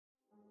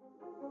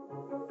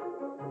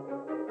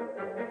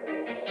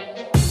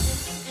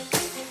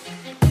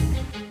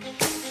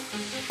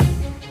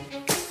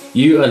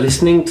You are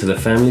listening to the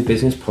Family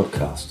Business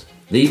Podcast,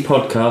 the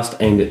podcast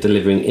aimed at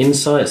delivering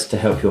insights to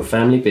help your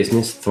family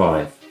business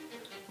thrive.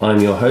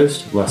 I'm your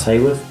host, Russ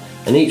Hayworth,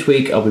 and each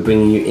week I'll be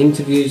bringing you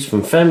interviews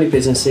from family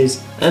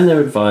businesses and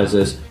their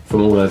advisors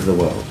from all over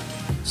the world.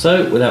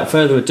 So, without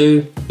further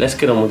ado, let's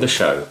get on with the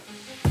show.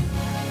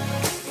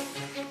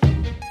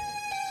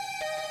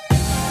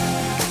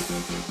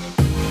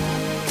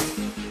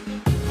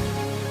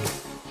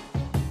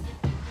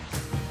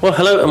 Well,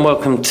 hello and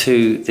welcome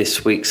to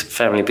this week's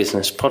Family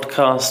Business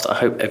Podcast. I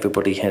hope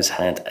everybody has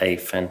had a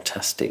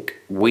fantastic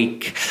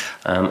week.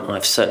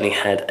 I've certainly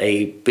had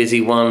a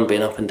busy one,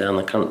 been up and down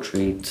the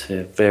country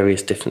to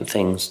various different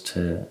things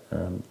to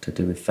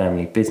do with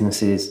family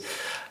businesses.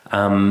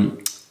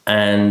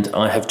 And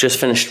I have just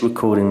finished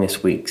recording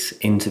this week's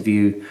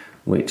interview,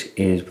 which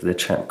is with a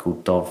chap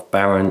called Dov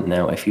Baron.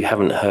 Now, if you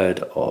haven't heard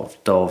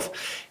of Dov,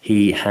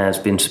 he has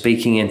been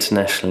speaking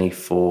internationally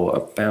for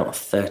about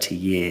 30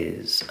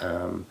 years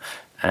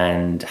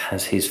and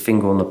has his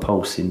finger on the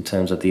pulse in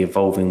terms of the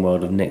evolving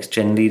world of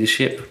next-gen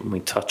leadership. And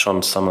we touch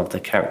on some of the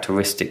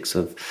characteristics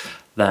of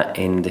that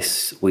in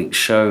this week's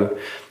show.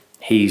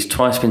 He's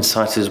twice been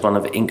cited as one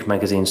of Inc.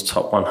 magazine's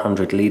top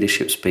 100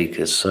 leadership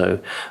speakers. So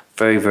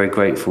very, very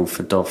grateful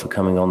for Dov for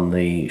coming on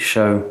the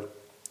show.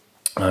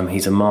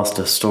 He's a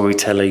master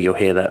storyteller. You'll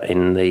hear that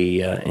in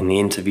the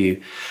interview,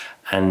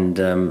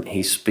 and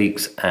he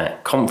speaks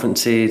at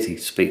conferences. He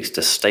speaks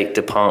to state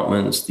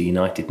departments, the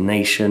United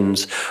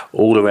Nations,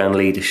 all around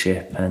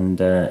leadership.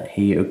 And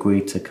he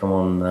agreed to come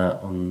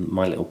on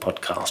my little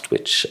podcast,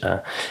 which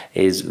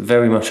is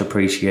very much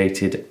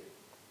appreciated.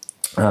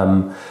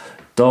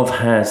 Dov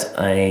has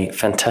a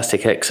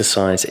fantastic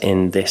exercise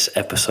in this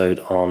episode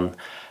on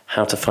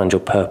how to find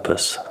your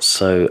purpose.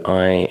 So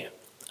I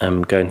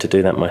am going to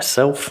do that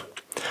myself.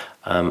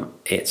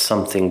 It's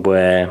something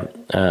where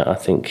I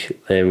think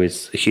there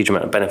is a huge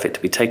amount of benefit to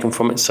be taken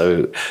from it,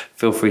 so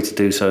feel free to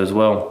do so as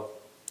well.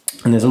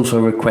 And there's also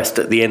a request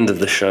at the end of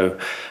the show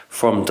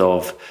from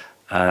Dov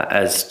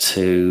as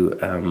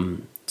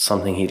to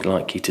something he'd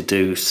like you to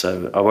do,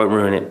 so I won't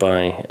ruin it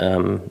by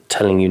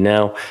telling you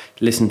now.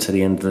 Listen to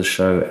the end of the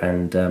show,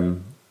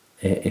 and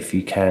if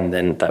you can,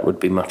 then that would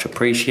be much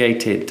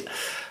appreciated.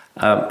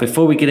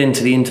 Before we get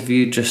into the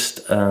interview,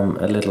 just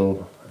a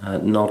little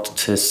nod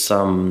to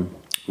some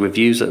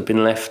reviews that have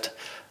been left.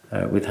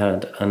 We've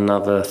had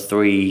another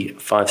 3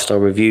 5-star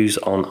reviews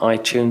on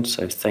iTunes,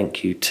 so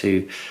thank you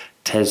to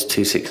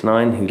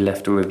Tez269 who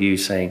left a review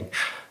saying,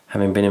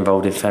 having been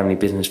involved in family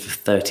business for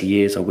 30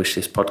 years, I wish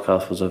this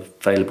podcast was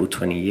available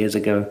 20 years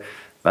ago.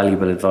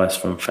 Valuable advice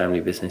from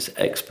family business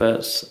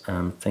experts.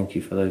 Thank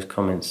you for those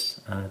comments,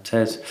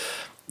 Tez.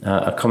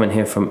 A comment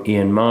here from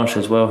Ian Marsh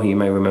as well, who you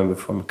may remember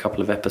from a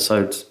couple of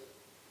episodes.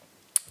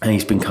 And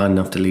he's been kind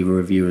enough to leave a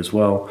review as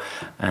well.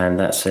 And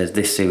that says,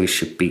 this series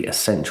should be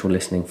essential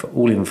listening for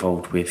all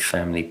involved with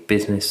family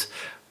business,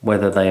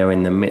 whether they are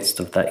in the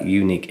midst of that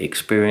unique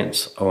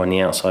experience or on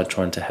the outside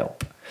trying to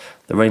help.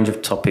 The range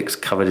of topics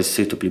covered is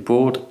suitably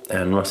broad,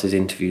 and Russ's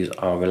interviews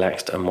are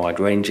relaxed and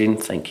wide-ranging.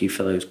 Thank you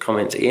for those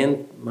comments,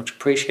 Ian. Much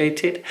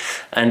appreciated.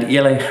 And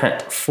Yellow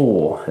Hat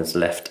 4 has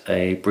left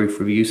a brief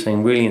review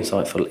saying, really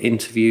insightful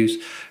interviews.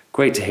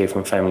 Great to hear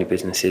from family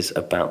businesses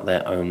about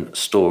their own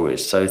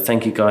stories. So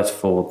thank you guys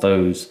for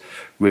those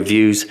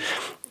reviews.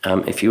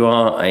 If you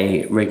are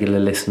a regular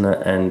listener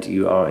and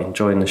you are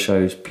enjoying the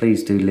shows,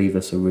 please do leave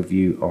us a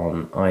review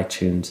on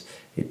iTunes.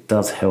 It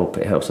does help.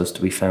 It helps us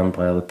to be found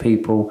by other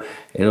people.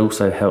 It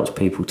also helps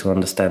people to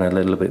understand a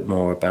little bit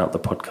more about the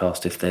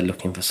podcast. If they're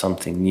looking for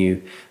something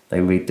new,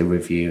 they read the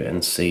review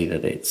and see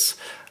that it's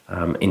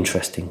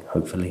interesting,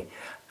 hopefully.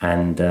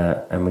 And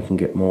we can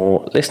get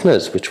more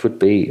listeners, which would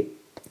be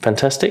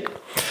fantastic.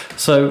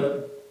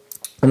 So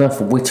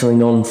enough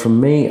whittering on from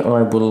me.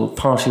 I will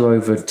pass you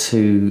over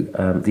to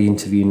the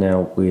interview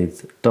now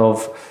with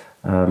Dov,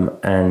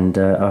 and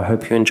I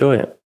hope you enjoy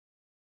it.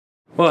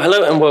 Well,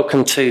 hello and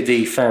welcome to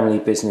the Family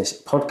Business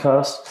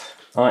Podcast.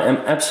 I am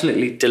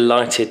absolutely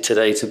delighted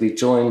today to be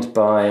joined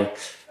by,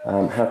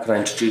 how can I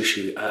introduce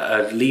you,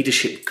 a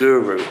leadership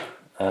guru,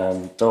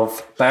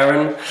 Dov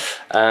Baron,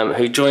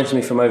 who joins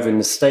me from over in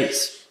the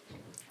States.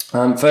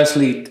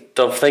 Firstly,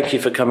 Dov, thank you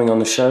for coming on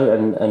the show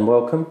and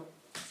welcome.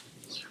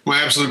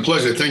 My absolute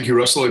pleasure. Thank you,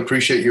 Russell. I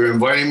appreciate you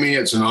inviting me.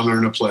 It's an honor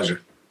and a pleasure.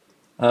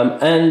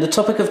 And the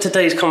topic of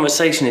today's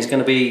conversation is going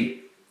to be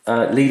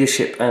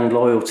leadership and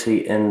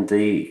loyalty in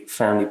the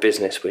family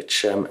business,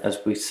 which, as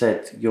we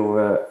said,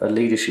 you're a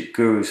leadership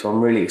guru, so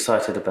I'm really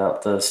excited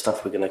about the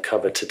stuff we're going to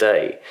cover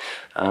today.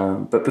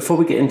 But before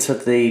we get into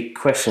the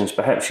questions,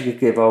 perhaps you could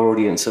give our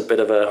audience a bit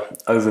of an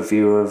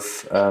overview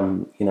of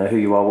who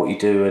you are, what you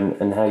do,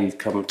 and how you've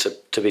come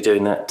to be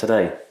doing that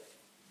today.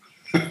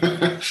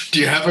 Do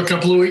you have a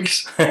couple of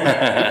weeks?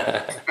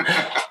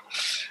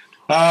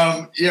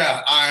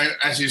 I,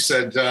 as you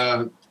said,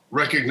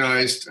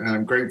 recognized, and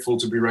I'm grateful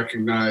to be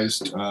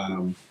recognized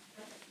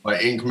by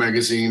Inc.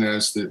 magazine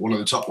as one of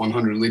the top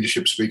 100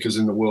 leadership speakers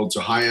in the world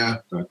to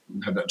hire. I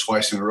had that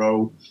twice in a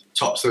row.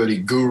 Top 30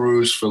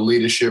 gurus for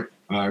leadership,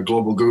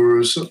 global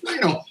gurus. So,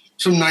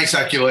 some nice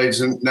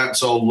accolades, and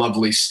that's all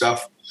lovely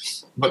stuff.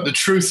 But the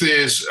truth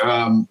is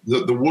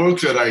that the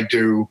work that I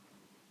do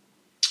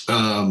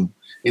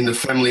in the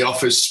family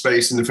office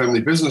space, in the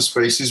family business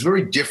space, is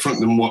very different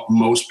than what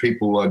most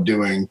people are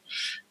doing,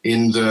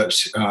 in that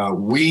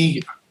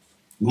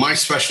my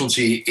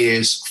specialty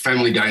is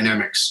family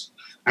dynamics,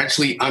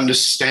 actually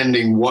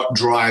understanding what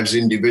drives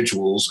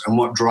individuals and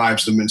what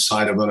drives them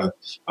inside of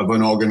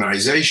an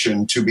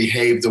organization to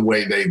behave the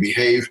way they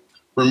behave,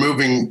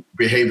 removing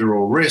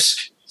behavioral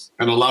risk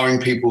and allowing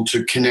people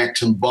to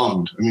connect and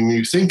bond. I mean, when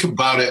you think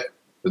about it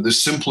at the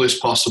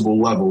simplest possible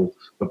level,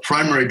 the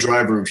primary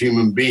driver of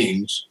human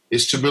beings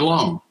is to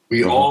belong.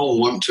 We all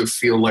want to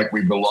feel like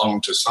we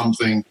belong to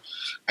something.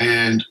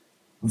 And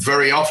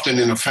very often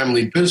in a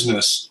family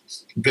business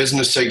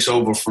takes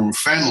over from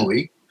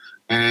family,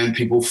 and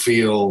people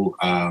feel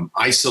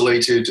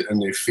isolated, and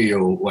they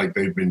feel like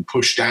they've been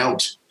pushed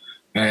out.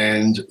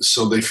 And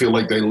so they feel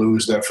like they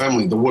lose their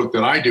family. The work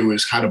that I do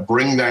is how to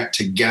bring that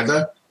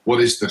together. What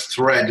is the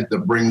thread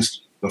that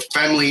brings the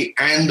family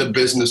and the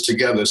business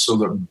together so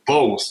that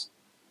both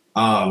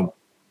are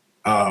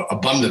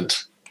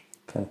abundant?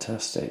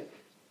 Fantastic.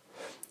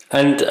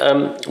 And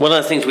one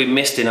of the things we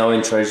missed in our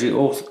intro is you're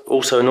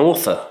also an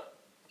author.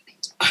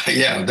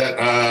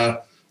 Yeah,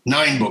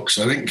 9 books,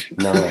 I think.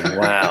 9,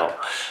 wow.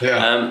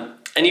 Yeah.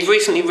 And you've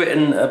recently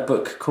written a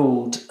book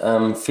called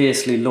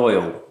Fiercely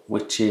Loyal,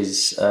 which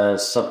is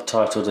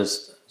subtitled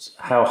as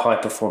How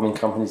High-Performing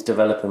Companies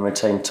Develop and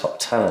Retain Top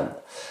Talent.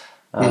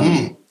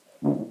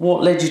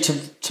 What led you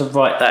to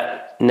write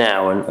that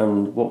now,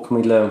 and what can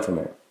we learn from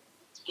it?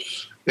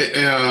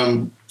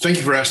 Thank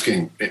you for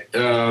asking.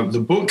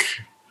 The book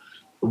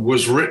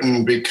was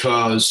written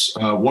because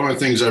one of the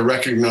things I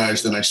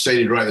recognized, and I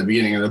stated right at the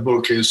beginning of the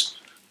book, is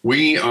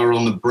we are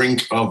on the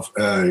brink of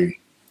an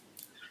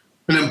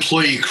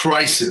employee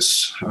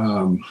crisis.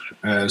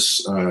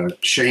 As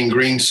Shane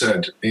Green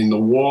said, in the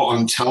war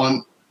on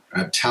talent,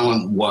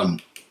 talent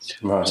won.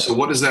 Right. So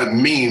what does that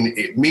mean?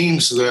 It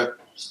means that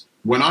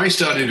when I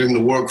started in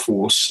the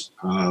workforce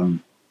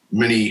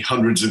many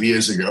hundreds of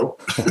years ago,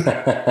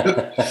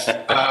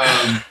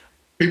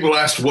 people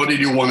asked, what did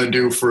you want to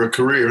do for a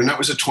career? And that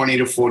was a 20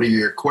 to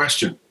 40-year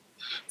question.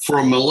 For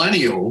a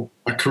millennial,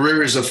 a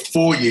career is a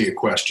 4-year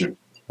question.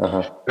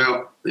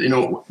 Now,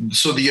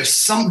 so the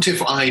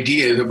assumptive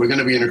idea that we're going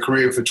to be in a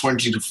career for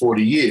 20 to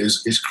 40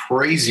 years is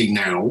crazy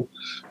now,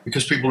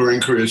 because people are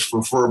in careers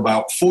for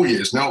about 4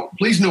 years. Now,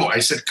 please note, I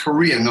said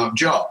career, not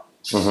job.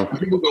 And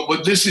people go,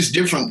 but this is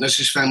different. This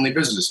is family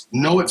business.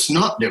 No, it's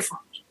not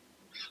different.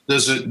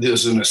 There's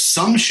an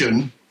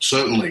assumption,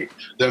 certainly.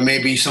 There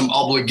may be some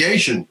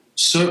obligation,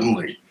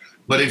 certainly.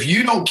 But if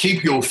you don't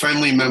keep your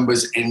family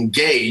members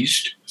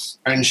engaged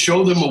and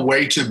show them a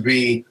way to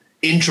be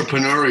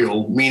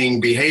entrepreneurial,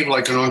 meaning behave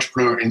like an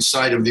entrepreneur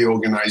inside of the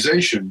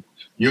organization,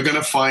 you're going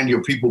to find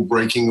your people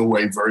breaking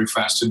away very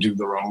fast to do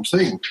the wrong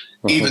thing,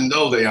 even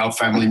though they are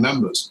family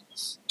members.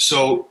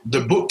 So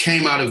the book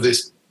came out of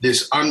this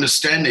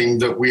understanding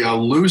that we are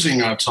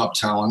losing our top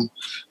talent.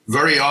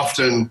 Very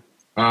often,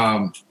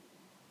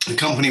 a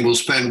company will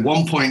spend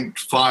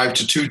 1.5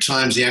 to 2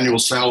 times the annual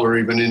salary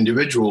of an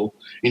individual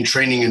in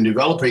training and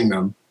developing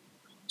them.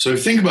 So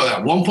think about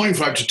that,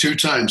 1.5 to 2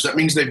 times. That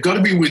means they've got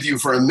to be with you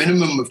for a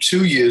minimum of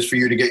 2 years for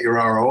you to get your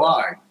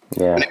ROI.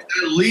 Yeah. And if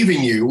they're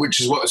leaving you, which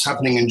is what is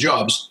happening in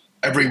jobs,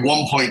 every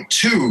 1.2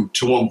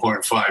 to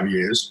 1.5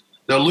 years,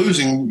 they're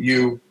losing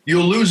you.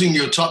 You're losing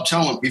your top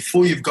talent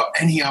before you've got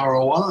any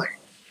ROI,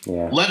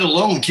 let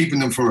alone keeping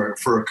them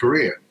for a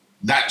career.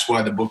 That's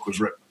why the book was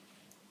written.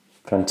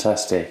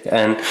 Fantastic.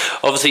 And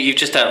obviously you've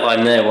just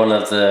outlined there one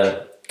of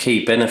the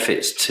key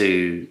benefits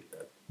to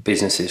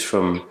businesses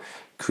from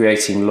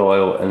creating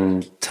loyal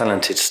and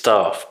talented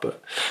staff.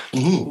 But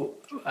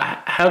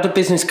how do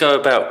business go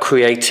about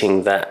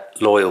creating that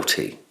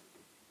loyalty?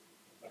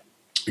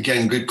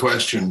 Again, good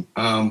question.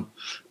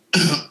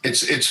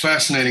 It's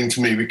fascinating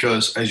to me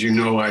because, as you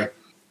know, I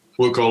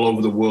work all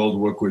over the world,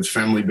 work with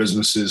family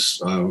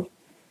businesses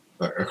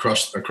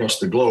across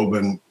the globe,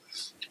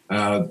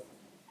 and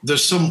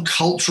there's some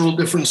cultural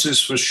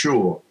differences for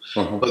sure.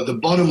 But the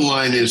bottom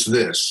line is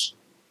this,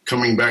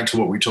 coming back to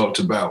what we talked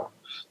about,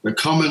 the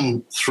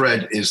common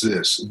thread is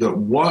this, that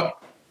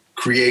what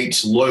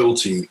creates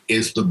loyalty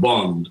is the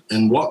bond.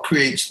 And what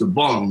creates the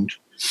bond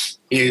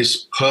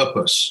is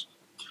purpose.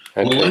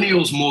 Okay.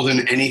 Millennials, more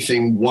than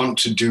anything, want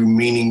to do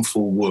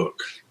meaningful work.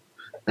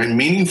 And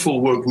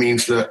meaningful work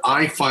means that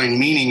I find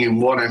meaning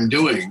in what I'm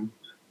doing,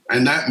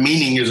 and that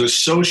meaning is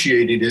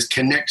associated, is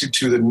connected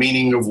to the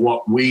meaning of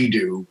what we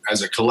do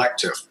as a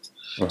collective.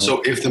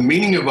 So if the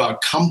meaning of our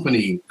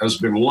company has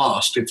been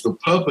lost, if the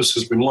purpose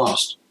has been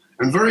lost,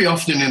 and very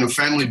often in a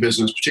family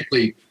business,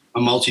 particularly a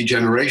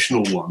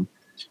multi-generational one,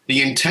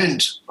 the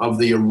intent of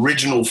the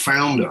original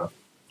founder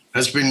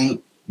has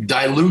been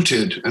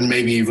diluted and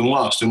maybe even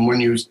lost. And when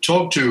you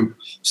talk to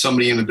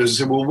somebody in a business,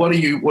 say, well, what are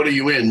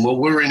you in? Well,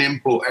 we're in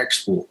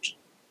import-export.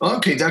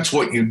 Okay, that's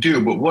what you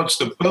do, but what's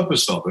the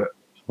purpose of it?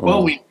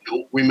 Well,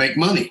 we make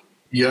money.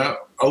 Yeah,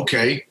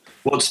 okay.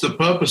 What's the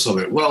purpose of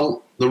it?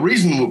 Well, the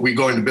reason that we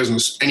go into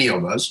business, any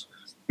of us,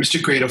 is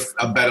to create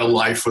a better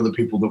life for the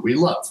people that we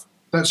love.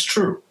 That's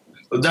true.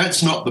 But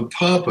that's not the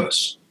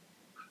purpose.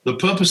 The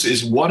purpose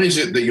is, what is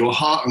it that your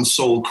heart and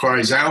soul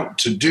cries out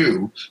to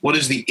do? What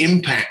is the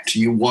impact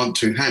you want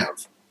to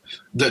have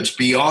that's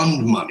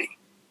beyond money?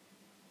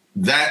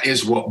 That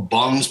is what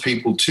bonds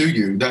people to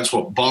you. That's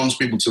what bonds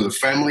people to the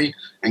family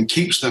and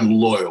keeps them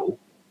loyal.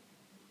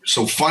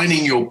 So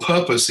finding your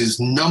purpose is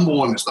number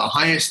one. It's the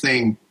highest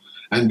thing.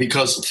 And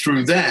because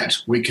through that,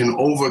 we can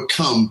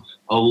overcome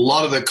a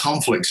lot of the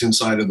conflicts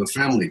inside of the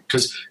family.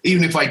 Because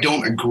even if I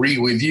don't agree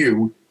with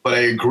you, but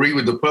I agree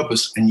with the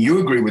purpose and you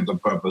agree with the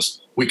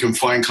purpose, we can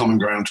find common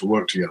ground to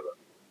work together.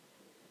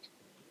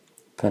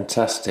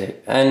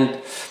 Fantastic. And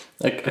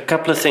a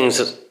couple of things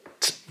that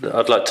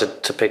I'd like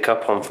to pick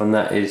up on from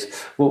that is,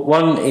 well,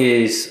 one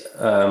is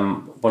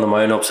one of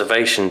my own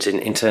observations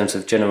in terms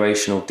of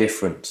generational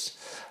difference.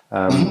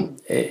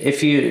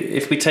 If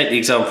we take the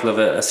example of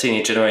a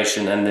senior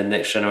generation and the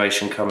next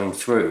generation coming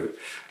through,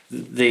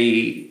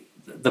 the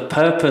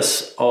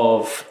purpose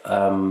of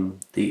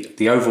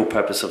the overall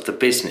purpose of the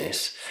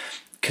business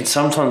can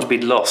sometimes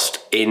be lost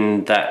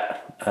in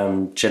that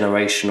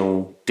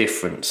generational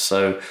difference.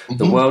 So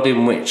the world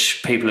in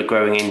which people are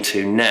growing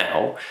into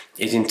now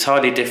is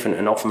entirely different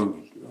and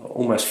often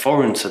almost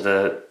foreign to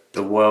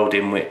the world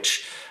in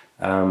which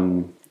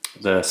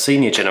the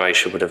senior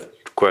generation would have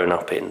grown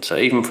up in. So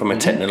even from a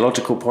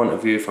technological point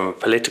of view, from a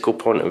political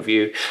point of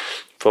view,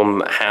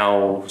 from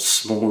how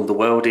small the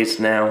world is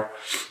now,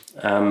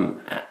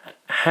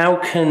 how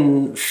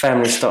can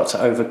families start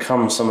to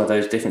overcome some of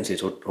those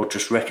differences or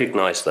just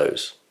recognize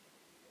those?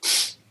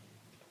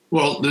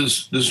 Well,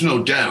 there's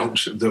no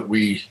doubt that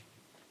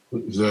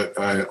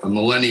a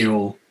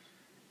millennial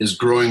is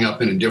growing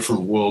up in a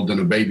different world than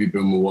a baby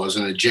boomer was,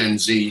 and a Gen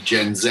Z,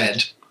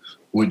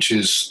 which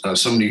is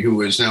somebody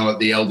who is now at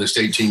the eldest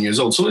 18 years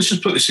old. So let's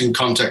just put this in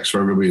context for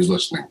everybody who's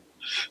listening.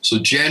 So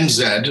Gen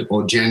Z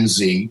or Gen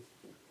Z,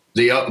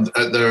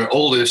 their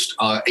oldest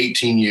are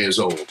 18 years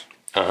old.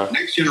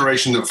 Next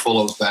generation that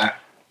follows that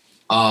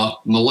are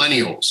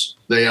millennials.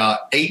 They are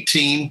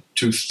 18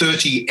 to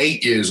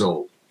 38 years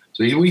old.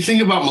 So when we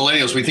think about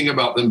millennials, we think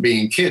about them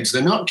being kids.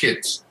 They're not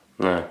kids.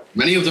 No.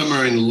 Many of them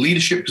are in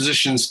leadership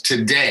positions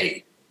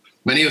today.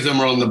 Many of them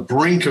are on the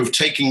brink of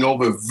taking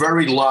over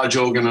very large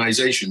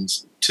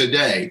organizations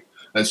today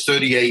at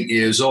 38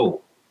 years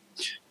old.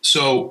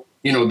 So,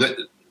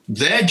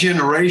 their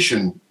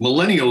generation,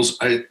 millennials,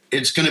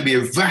 it's going to be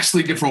a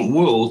vastly different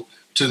world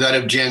to that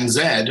of Gen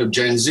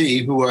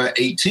Z, who are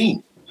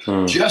 18.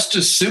 Just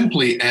as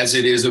simply as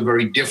it is a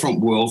very different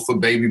world for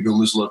baby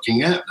boomers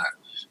looking at that.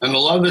 And a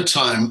lot of the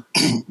time,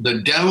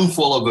 the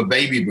downfall of a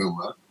baby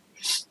boomer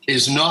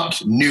is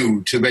not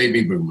new to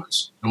baby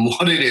boomers. And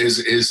what it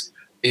is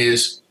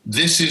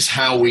this is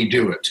how we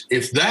do it.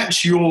 If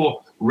that's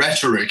your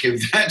rhetoric,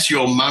 if that's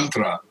your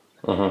mantra,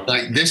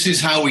 like this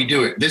is how we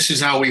do it, this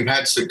is how we've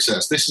had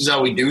success, this is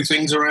how we do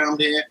things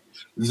around here,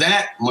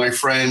 that, my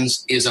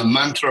friends, is a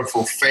mantra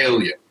for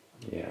failure.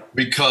 Yeah.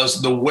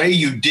 Because the way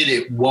you did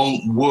it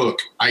won't work.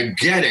 I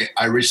get it.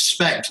 I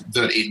respect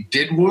that it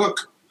did work.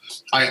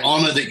 I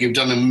honor that you've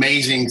done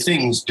amazing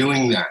things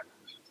doing that.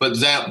 But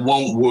that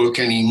won't work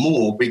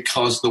anymore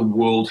because the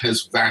world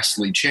has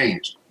vastly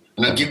changed.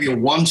 And I'll give you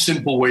one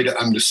simple way to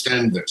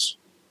understand this.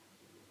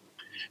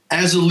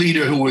 As a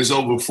leader who is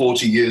over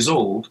 40 years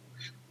old,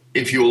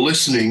 if you're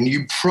listening,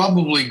 you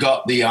probably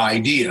got the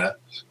idea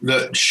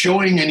that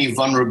showing any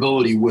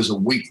vulnerability was a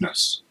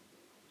weakness,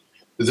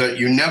 that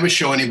you never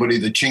show anybody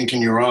the chink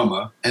in your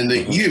armor, and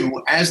that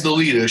you, as the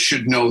leader,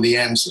 should know the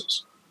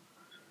answers.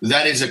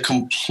 That is a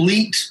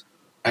complete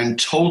and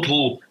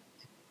total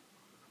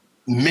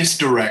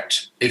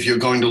misdirect if you're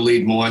going to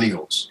lead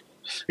millennials.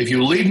 If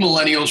you lead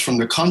millennials from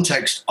the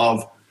context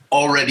of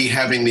already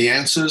having the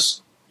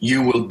answers,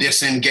 you will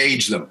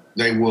disengage them.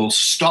 They will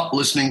stop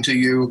listening to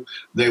you.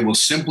 They will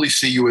simply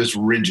see you as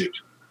rigid.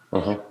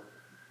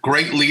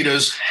 Great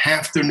leaders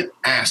have to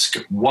ask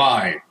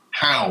why,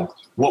 how,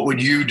 what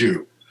would you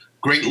do?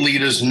 Great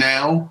leaders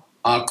now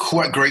are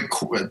quite great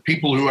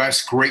people who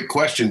ask great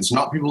questions,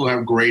 not people who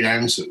have great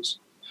answers.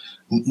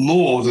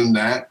 More than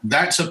that,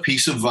 that's a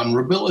piece of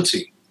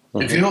vulnerability.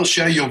 If you don't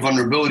share your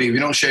vulnerability, if you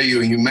don't share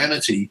your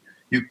humanity,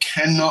 you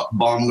cannot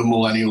bond the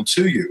millennial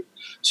to you.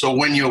 So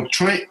when you're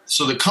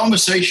so the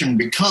conversation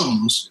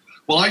becomes,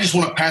 well, I just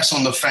want to pass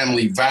on the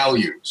family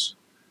values.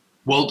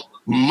 Well,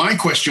 my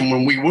question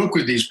when we work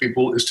with these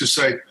people is to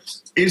say,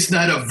 is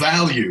that a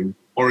value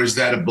or is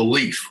that a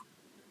belief?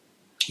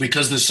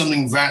 Because there's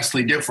something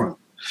vastly different.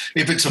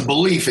 If it's a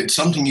belief, it's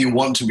something you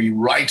want to be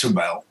right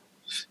about.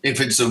 If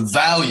it's a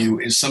value,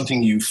 it's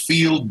something you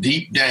feel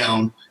deep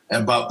down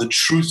about the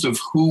truth of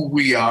who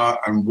we are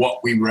and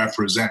what we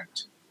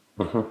represent.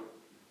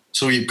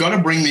 So you've got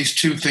to bring these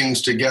two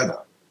things together.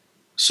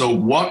 So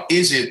what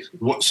is it?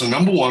 So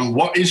number one,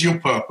 what is your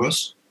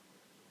purpose?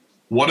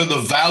 What are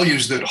the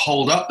values that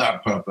hold up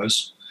that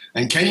purpose?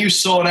 And can you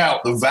sort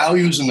out the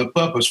values and the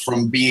purpose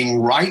from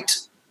being right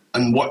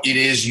and what it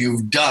is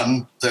you've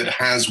done that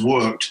has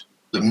worked,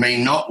 that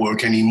may not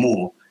work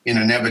anymore in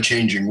an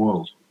ever-changing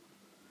world?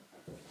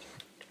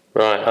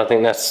 Right. I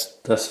think that's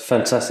a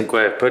fantastic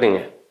way of putting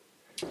it.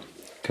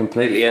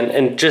 Completely.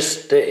 And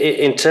just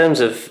in terms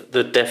of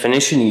the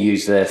definition you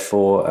used there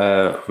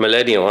for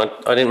millennial,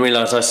 I didn't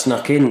realise I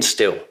snuck in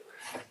still.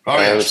 Oh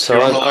yes, So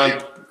you're on the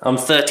line. I'm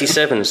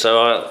 37,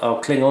 so I'll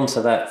cling on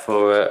to that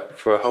for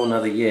a whole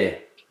nother year.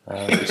 You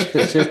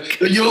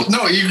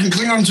can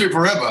cling on to it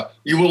forever.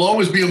 You will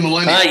always be a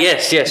millennial.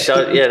 Yes.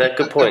 Yeah,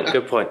 good point.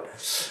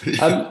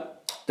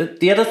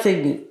 The other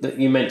thing that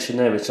you mentioned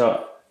there, which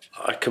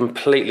I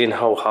completely and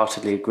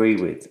wholeheartedly agree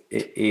with,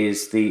 it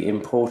is the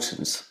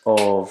importance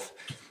of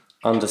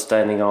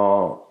understanding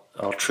our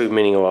true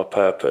meaning or our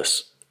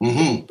purpose.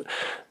 Mm-hmm.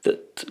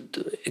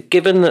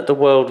 Given that the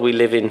world we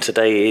live in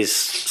today is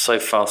so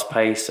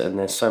fast-paced and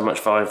there's so much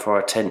vying for our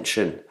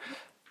attention,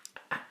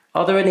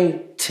 are there any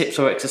tips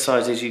or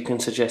exercises you can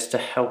suggest to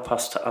help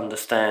us to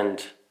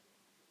understand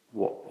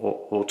what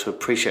or to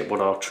appreciate what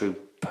our true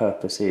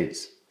purpose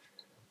is?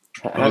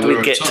 How do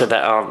we get to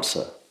that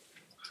answer?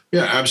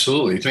 Yeah,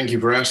 absolutely. Thank you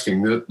for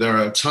asking. There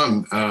are a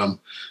ton.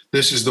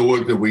 This is the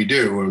work that we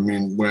do. I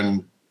mean,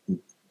 when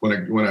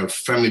a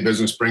family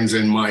business brings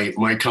in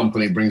my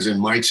company, brings in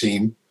my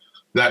team,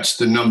 that's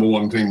the number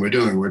one thing we're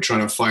doing. We're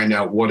trying to find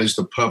out what is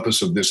the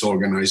purpose of this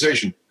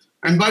organization.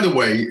 And by the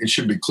way, it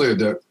should be clear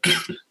that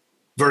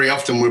very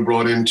often we're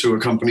brought into a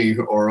company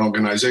or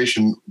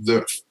organization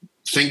that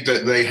think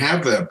that they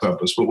have their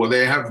purpose, but what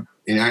they have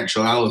in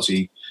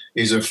actuality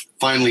is a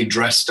finely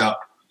dressed up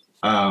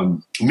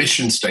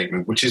mission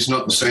statement, which is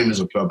not the same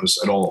as a purpose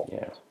at all.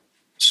 Yeah.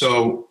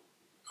 So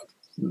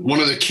one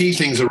of the key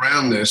things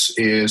around this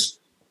is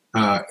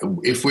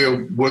if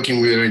we're working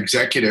with an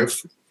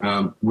executive,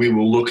 we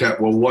will look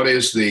at, well, what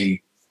is the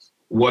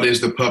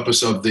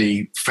purpose of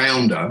the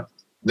founder?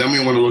 Then we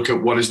want to look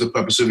at what is the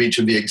purpose of each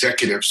of the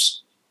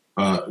executives,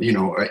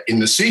 in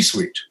the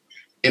C-suite.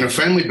 In a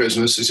family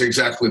business, it's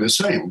exactly the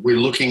same. We're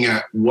looking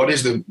at what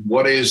is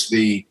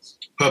the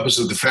purpose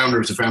of the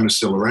founder if the founder's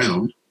still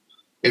around.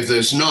 If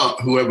there's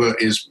not, whoever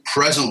is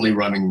presently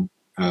running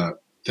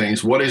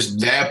things, what is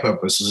their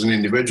purpose as an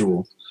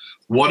individual?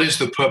 What is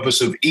the purpose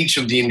of each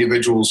of the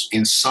individuals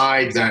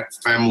inside that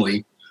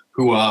family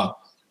who are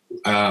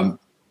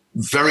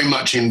very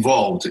much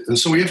involved? And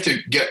so we have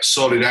to get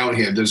sorted out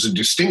here. There's a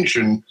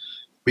distinction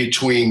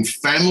between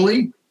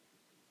family,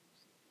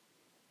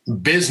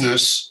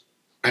 business,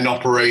 and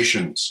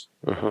operations.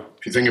 Uh-huh.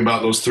 If you think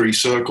about those three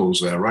circles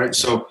there, right?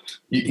 So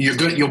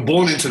you're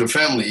born into the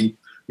family.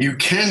 You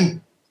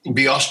can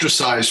be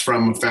ostracized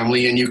from a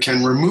family and you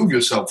can remove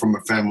yourself from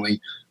a family,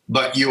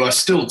 but you are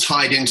still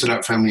tied into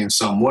that family in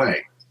some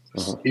way.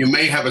 Uh-huh. You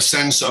may have a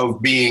sense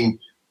of being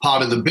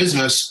part of the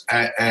business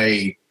at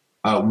a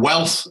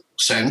wealth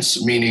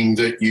sense, meaning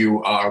that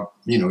you are,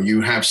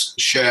 you have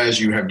shares,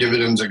 you have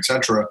dividends,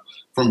 etc.,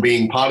 from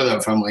being part of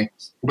that family.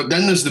 But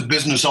then there's the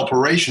business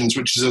operations,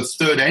 which is a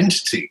third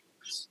entity.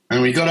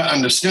 And we got to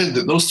understand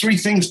that those three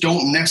things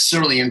don't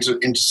necessarily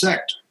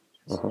intersect.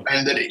 Uh-huh.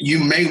 And that you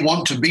may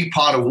want to be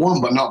part of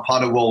one, but not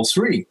part of all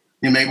three.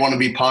 You may want to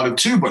be part of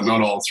two, but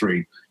not all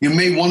three. You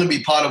may want to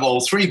be part of all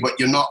three, but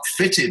you're not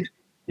fitted.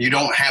 You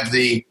don't have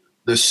the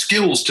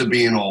skills to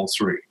be in all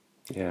three.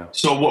 Yeah.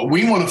 So what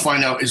we want to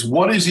find out is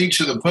what is each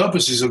of the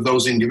purposes of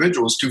those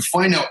individuals, to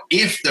find out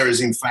if there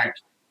is in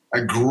fact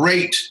a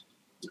great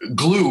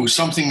glue,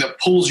 something that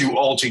pulls you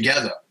all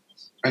together.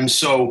 And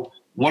so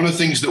one of the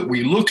things that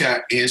we look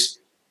at is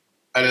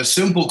at a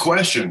simple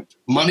question.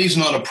 Money's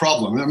not a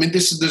problem. I mean,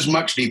 there's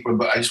much deeper,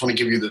 but I just want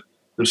to give you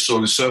the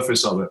sort of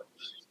surface of it.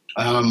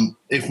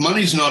 If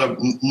money's not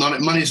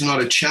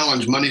a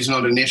challenge, money's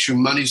not an issue,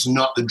 money's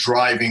not the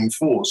driving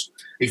force.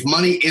 If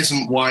money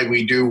isn't why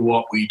we do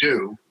what we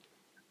do,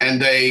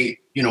 and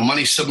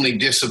money suddenly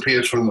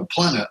disappears from the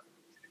planet,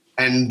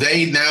 and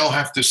they now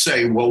have to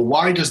say, well,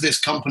 why does this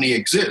company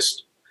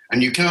exist?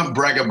 And you can't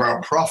brag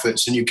about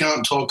profits, and you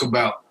can't talk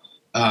about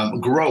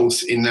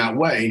growth in that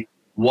way.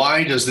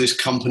 Why does this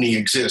company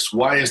exist?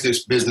 Why is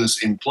this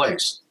business in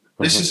place?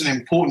 Uh-huh. This is an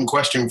important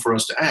question for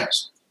us to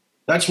ask.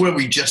 That's where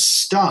we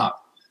just start.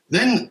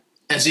 Then,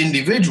 as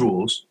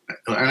individuals,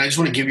 and I just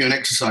want to give you an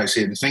exercise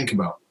here to think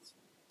about.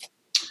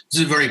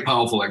 This is a very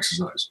powerful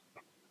exercise.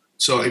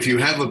 So if you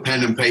have a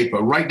pen and paper,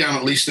 write down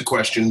at least the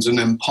questions and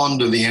then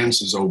ponder the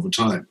answers over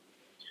time.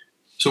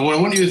 So what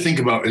I want you to think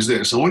about is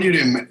this. I want you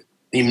to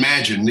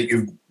imagine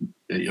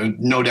that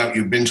no doubt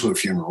you've been to a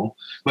funeral,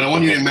 but I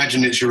want you to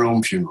imagine it's your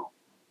own funeral.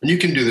 And you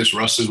can do this,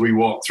 Russ, as we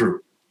walk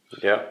through.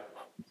 Yeah.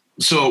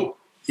 So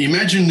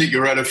imagine that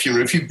you're at a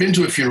funeral. If you've been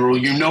to a funeral,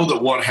 you know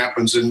that what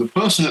happens in the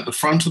person at the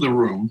front of the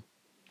room,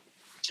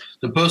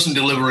 the person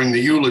delivering the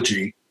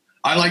eulogy,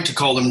 I like to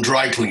call them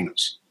dry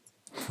cleaners.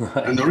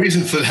 And the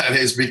reason for that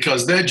is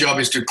because their job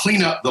is to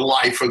clean up the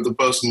life of the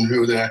person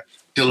who they're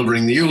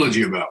delivering the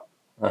eulogy about.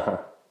 Uh-huh.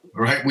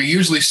 Right? We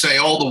usually say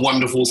all the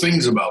wonderful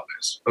things about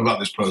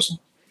this person.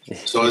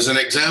 So as an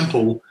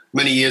example,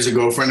 many years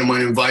ago, a friend of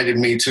mine invited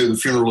me to the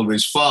funeral of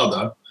his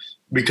father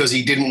because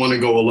he didn't want to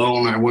go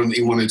alone.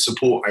 He wanted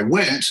support. I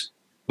went,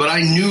 but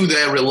I knew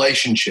their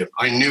relationship.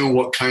 I knew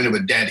what kind of a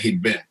dad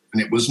he'd been,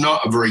 and it was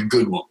not a very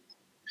good one.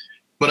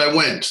 But I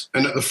went,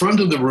 and at the front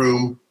of the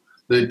room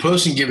the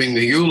person giving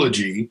the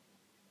eulogy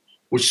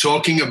was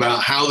talking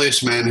about how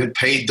this man had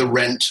paid the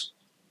rent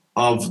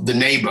of the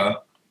neighbor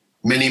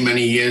many,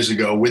 many years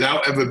ago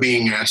without ever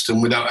being asked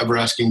and without ever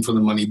asking for the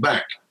money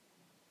back.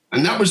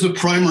 And that was the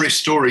primary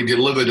story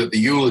delivered at the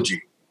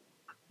eulogy.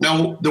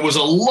 Now, there was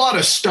a lot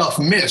of stuff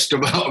missed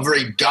about a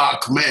very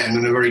dark man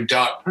and a very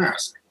dark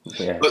past.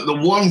 Yeah. But the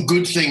one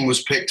good thing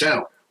was picked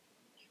out.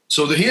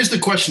 So here's the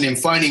question in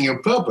finding your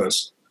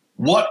purpose.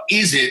 What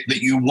is it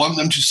that you want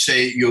them to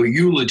say at your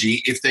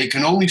eulogy if they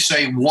can only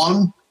say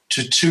 1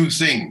 to 2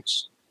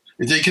 things?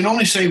 If they can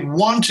only say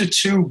 1 to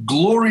 2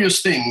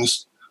 glorious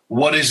things,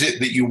 what is it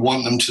that you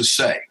want them to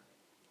say?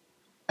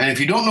 And if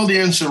you don't know the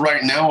answer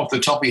right now off the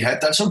top of your head,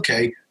 that's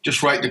okay.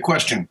 Just write the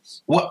question.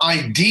 What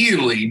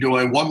ideally do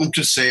I want them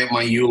to say at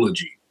my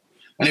eulogy?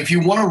 And if you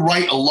want to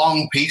write a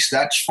long piece,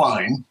 that's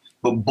fine,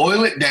 but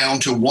boil it down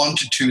to 1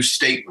 to 2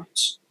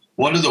 statements.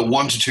 What are the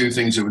 1 to 2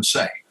 things it would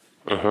say?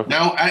 Uh-huh.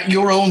 Now, at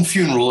your own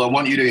funeral, I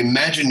want you to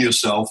imagine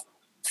yourself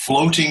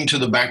floating to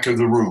the back of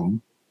the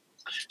room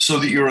so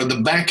that you're at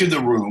the back of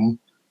the room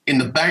in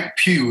the back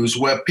pews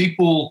where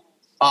people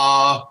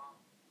are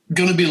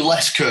going to be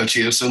less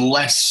courteous and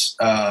less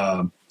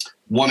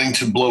wanting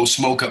to blow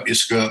smoke up your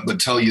skirt but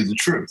tell you the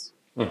truth.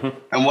 Uh-huh.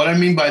 And what I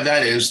mean by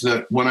that is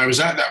that when I was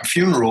at that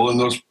funeral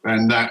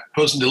and that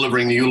person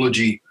delivering the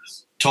eulogy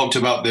talked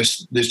about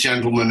this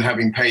gentleman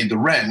having paid the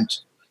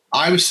rent,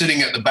 I was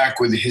sitting at the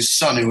back with his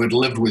son who had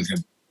lived with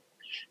him.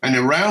 And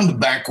around the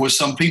back was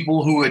some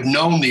people who had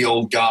known the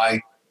old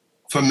guy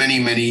for many,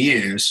 many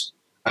years.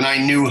 And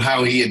I knew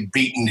how he had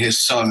beaten his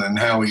son and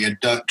how he had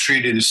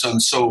treated his son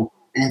so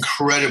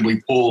incredibly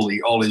poorly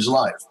all his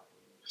life.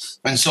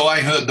 And so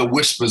I heard the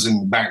whispers in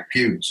the back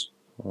pews.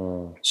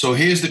 Oh. So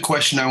here's the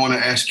question I want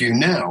to ask you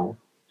now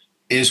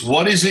is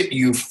what is it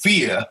you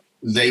fear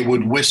they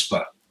would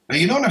whisper? Now,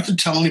 you don't have to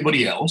tell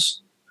anybody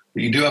else,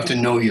 but you do have to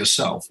know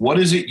yourself. What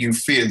is it you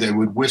fear they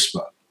would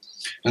whisper?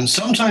 And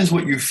sometimes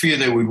what you fear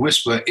they would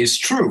whisper is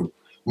true,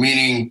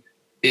 meaning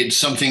it's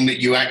something that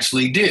you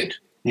actually did.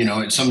 You know,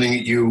 it's something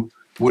that you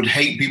would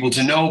hate people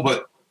to know,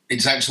 but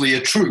it's actually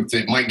a truth.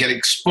 It might get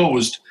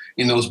exposed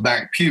in those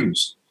back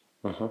pews.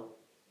 Uh-huh.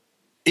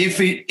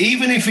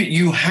 Even if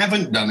you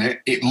haven't done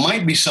it, it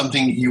might be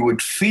something you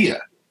would fear.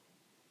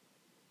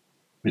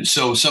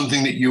 So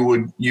something that you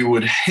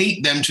would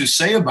hate them to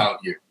say about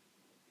you.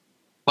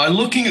 By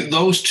looking at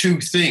those 2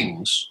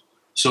 things,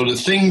 so the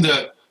thing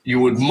that you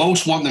would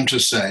most want them to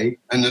say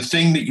and the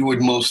thing that you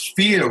would most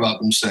fear about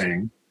them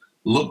saying,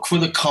 look for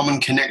the common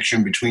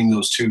connection between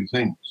those 2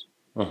 things.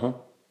 Uh-huh.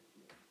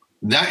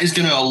 That is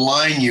going to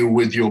align you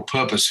with your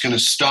purpose. It's going to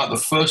start the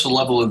first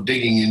level of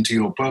digging into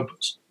your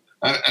purpose.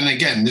 And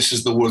again, this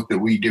is the work that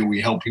we do.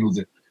 We help people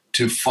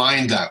to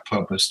find that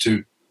purpose,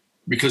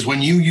 because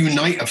when you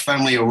unite a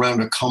family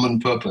around a common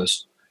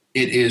purpose,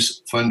 it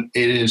is fun.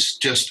 It is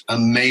just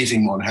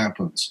amazing what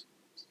happens.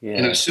 Yeah.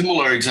 In a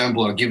similar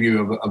example, I'll give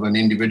you of an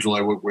individual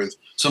I work with,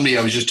 somebody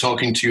I was just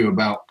talking to you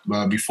about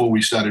before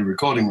we started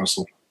recording,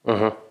 Russell.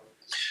 Uh-huh.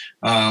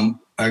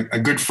 A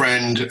good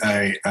friend,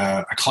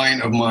 a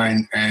client of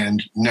mine,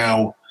 and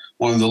now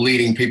one of the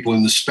leading people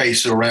in the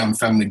space around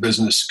family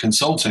business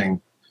consulting,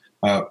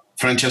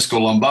 Francesco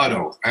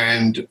Lombardo.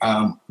 And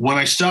when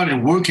I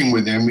started working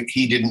with him,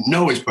 he didn't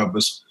know his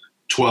purpose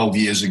 12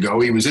 years ago.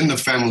 He was in the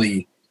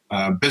family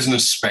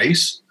business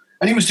space,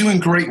 and he was doing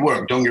great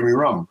work, don't get me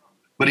wrong.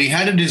 But he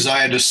had a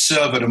desire to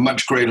serve at a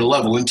much greater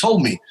level and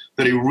told me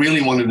that he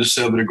really wanted to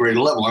serve at a greater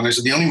level. And I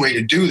said, the only way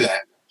to do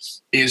that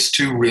is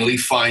to really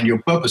find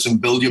your purpose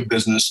and build your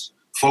business,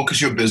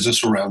 focus your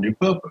business around your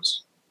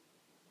purpose.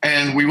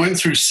 And we went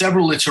through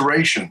several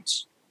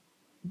iterations.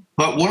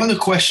 But one of the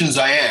questions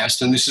I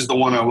asked, and this is the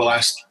one I will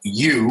ask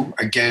you,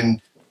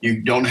 again,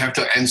 you don't have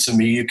to answer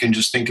me, you can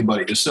just think about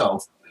it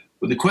yourself.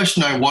 But the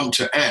question I want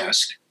to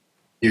ask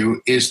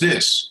you is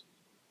this.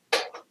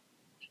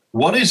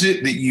 What is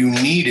it that you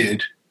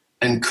needed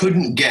and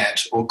couldn't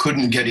get or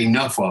couldn't get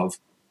enough of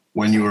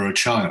when you were a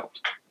child?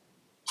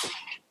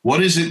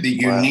 What is it that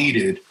you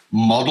needed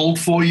modeled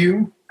for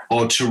you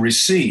or to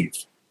receive?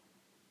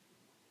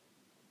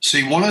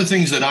 See, one of the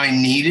things that I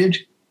needed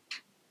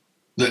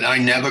that I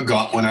never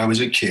got when I was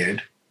a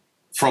kid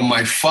from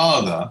my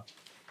father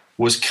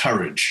was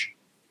courage.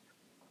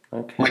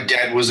 Okay. My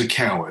dad was a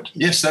coward.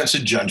 Yes, that's a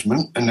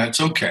judgment, and that's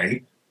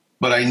okay,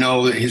 but I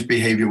know that his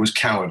behavior was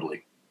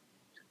cowardly.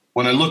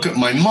 When I look at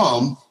my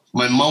mom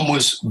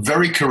was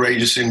very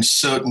courageous in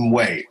certain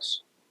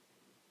ways.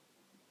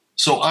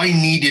 So I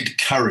needed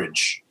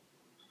courage.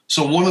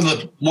 So one of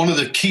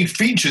the key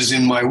features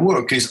in my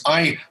work is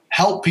I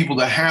help people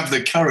to have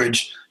the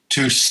courage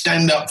to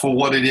stand up for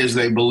what it is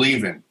they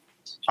believe in.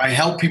 I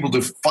help people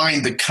to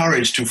find the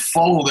courage to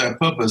follow their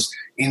purpose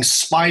in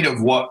spite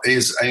of what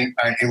is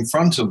in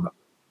front of them.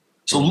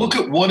 So look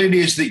at what it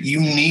is that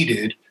you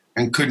needed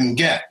and couldn't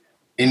get.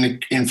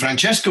 In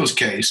Francesco's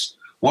case,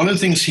 one of the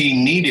things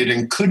he needed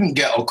and couldn't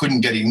get or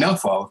couldn't get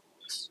enough of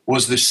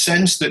was the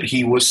sense that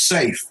he was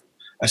safe,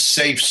 a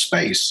safe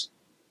space.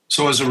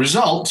 So as a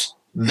result,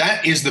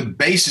 That is the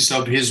basis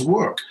of his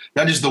work.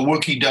 That is the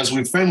work he does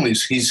with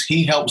families.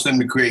 He helps them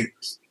to create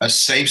a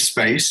safe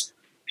space.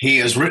 He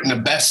has written a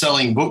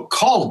best-selling book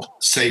called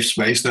Safe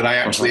Space that I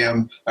actually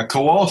am a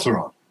co-author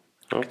on.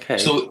 Okay.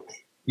 So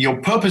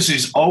your purpose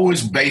is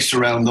always based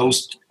around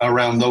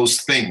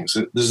those things.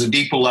 There's a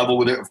deeper level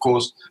with it, of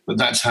course, but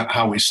that's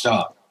how we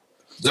start.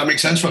 Does that make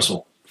sense,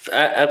 Russell?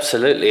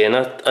 Absolutely. And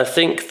I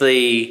think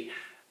the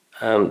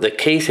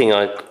key thing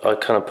I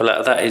kind of pull out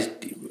of that is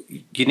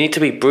you need to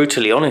be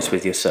brutally honest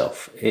with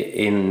yourself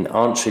in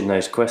answering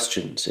those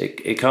questions.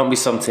 It can't be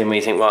something where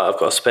you think, right, I've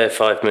got a spare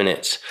 5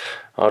 minutes.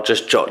 I'll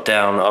just jot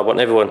down. I want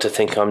everyone to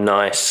think I'm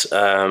nice.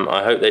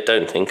 I hope they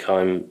don't think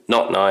I'm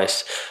not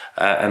nice.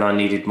 And I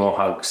needed more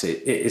hugs.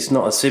 It's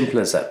not as simple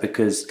as that,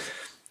 because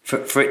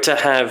for it to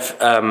have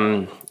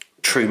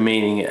true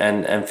meaning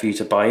and for you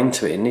to buy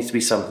into it, it needs to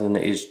be something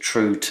that is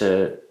true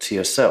to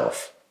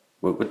yourself.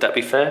 Would that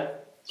be fair?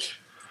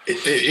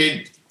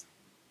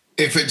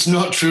 If it's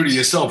not true to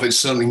yourself, it's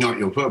certainly not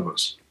your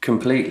purpose.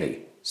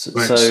 Completely.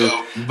 Right.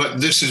 But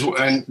this is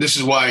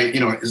why,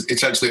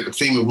 it's actually the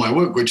theme of my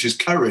work, which is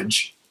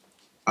courage.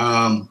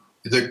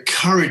 The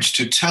courage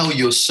to tell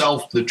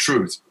yourself the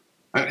truth.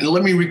 And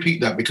let me repeat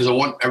that, because I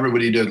want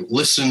everybody to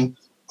listen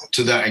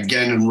to that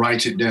again and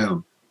write it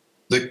down.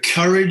 The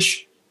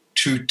courage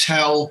to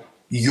tell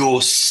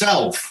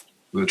yourself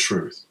the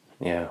truth.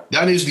 Yeah.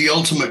 That is the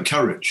ultimate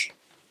courage.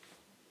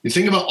 You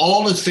think about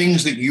all the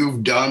things that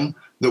you've done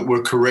that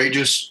were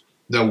courageous,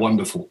 they're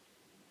wonderful.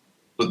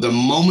 But the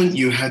moment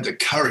you had the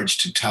courage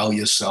to tell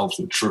yourself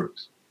the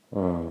truth.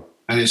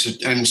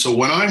 And so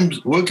when I'm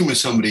working with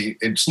somebody,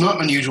 it's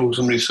not unusual for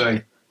somebody to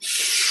say,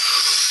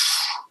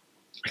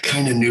 I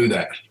kind of knew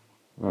that.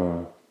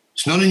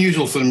 It's not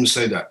unusual for them to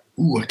say that.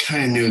 Ooh, I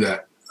kind of knew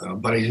that,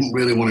 but I didn't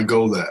really want to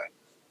go there.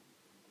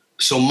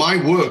 So my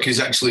work is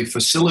actually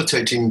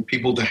facilitating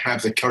people to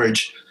have the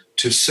courage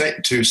to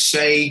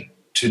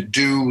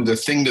do the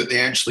thing that they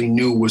actually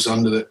knew was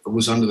under the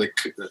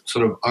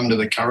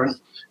current.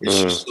 It's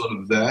just sort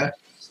of there.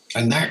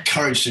 And that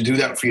courage to do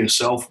that for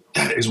yourself,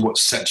 that is what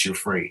sets you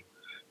free.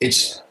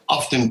 It's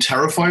often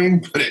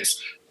terrifying, but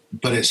it's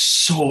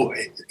so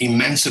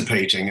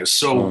emancipating. It's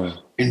so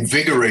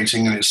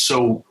invigorating, and it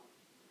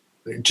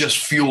just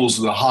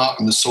fuels the heart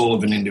and the soul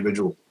of an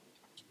individual.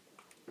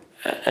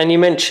 And you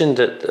mentioned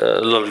that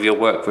a lot of your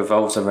work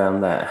revolves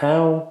around that.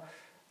 How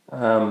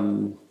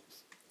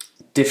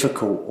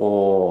difficult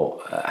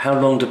or how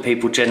long do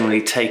people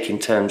generally take in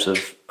terms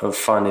of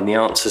finding the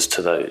answers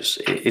to those?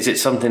 Is it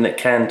something that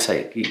can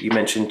take, you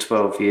mentioned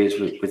 12 years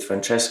with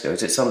Francesco,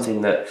 is it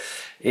something that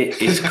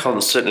it is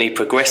constantly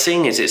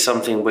progressing? Is it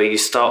something where you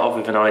start off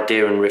with an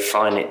idea and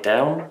refine it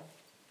down?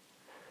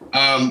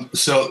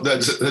 So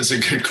that's a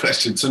good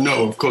question. So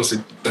no, of course,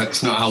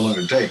 that's not how long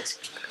it takes.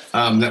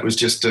 That was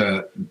just,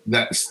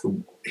 it's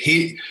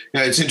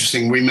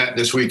interesting. We met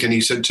this week and he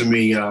said to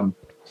me,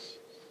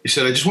 he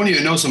said, I just want you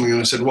to know something. And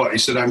I said, what? He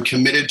said, I'm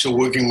committed to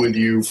working with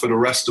you for the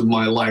rest of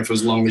my life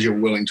as long as you're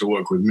willing to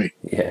work with me.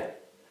 Yeah.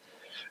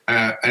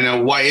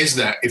 And why is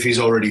that if he's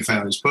already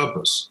found his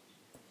purpose?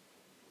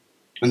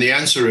 And the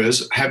answer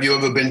is, have you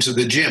ever been to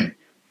the gym?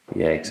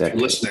 Yeah,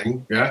 exactly.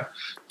 Listening, yeah.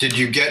 Did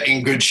you get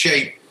in good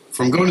shape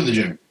from going to the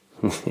gym?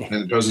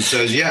 And the person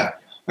says, yeah.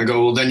 I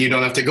go, well, then you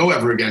don't have to go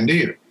ever again, do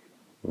you?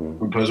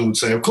 The person would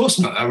say, of course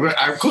not.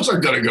 Of course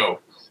I've got to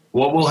go.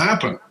 What will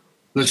happen?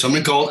 There's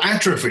something called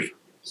atrophy.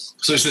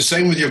 So it's the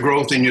same with your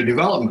growth and your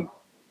development.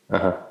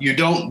 You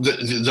don't,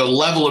 the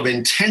level of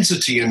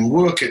intensity and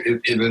work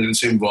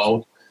that's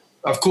involved,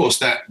 of course,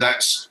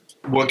 that's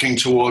working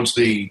towards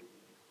the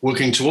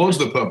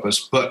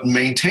purpose, but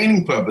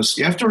maintaining purpose.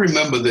 You have to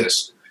remember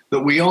this, that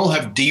we all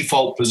have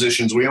default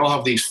positions. We all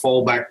have these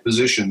fallback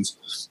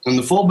positions. And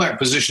the fallback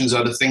positions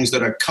are the things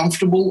that are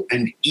comfortable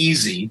and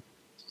easy,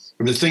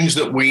 the things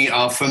that we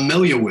are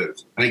familiar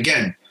with. And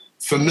again,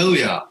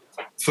 familiar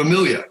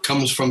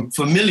comes from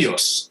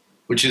familios,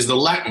 which is the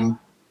Latin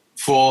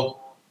for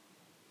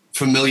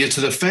familiar to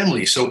the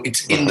family. So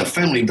it's in the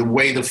family, the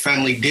way the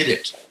family did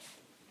it.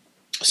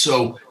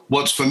 So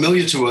what's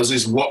familiar to us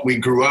is what we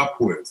grew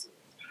up with.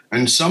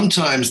 And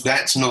sometimes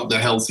that's not the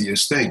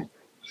healthiest thing.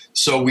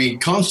 So we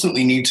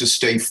constantly need to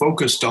stay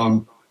focused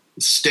on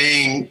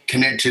staying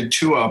connected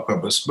to our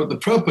purpose. But the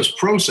purpose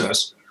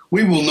process,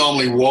 we will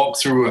normally walk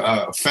through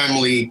a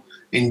family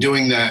in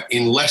doing that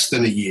in less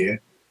than a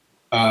year.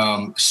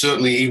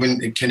 Certainly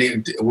even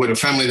with a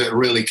family that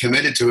really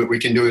committed to it, we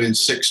can do it in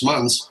 6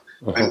 months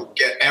and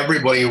get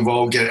everybody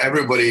involved, get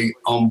everybody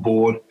on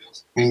board.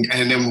 And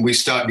then we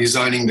start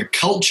designing the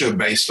culture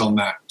based on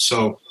that.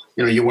 So,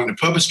 you want a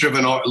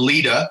purpose-driven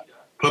leader,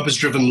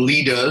 purpose-driven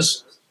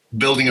leaders,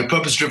 building a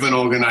purpose-driven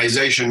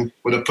organization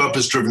with a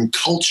purpose-driven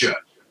culture.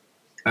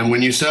 And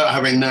when you start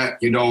having that,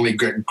 you'd only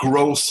get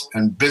growth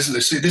and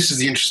business. See, this is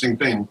the interesting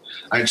thing.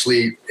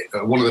 Actually,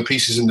 one of the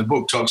pieces in the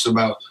book talks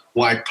about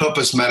why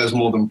purpose matters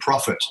more than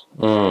profit.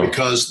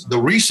 Because the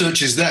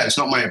research is there. It's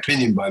not my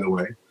opinion, by the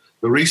way.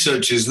 The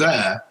research is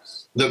there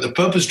that the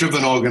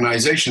purpose-driven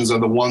organizations are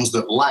the ones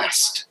that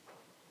last.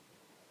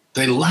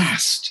 They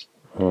last.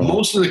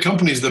 Most of the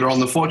companies that are on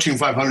the Fortune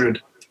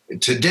 500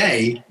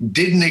 today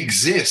didn't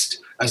exist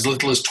as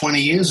little as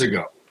 20 years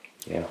ago.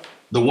 Yeah.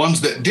 The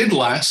ones that did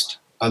last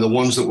are the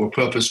ones that were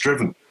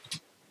purpose-driven.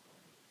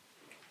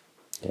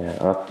 Yeah,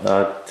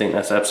 I think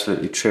that's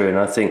absolutely true, and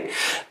I think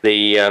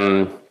the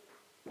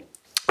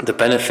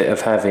benefit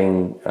of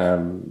having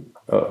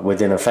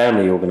within a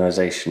family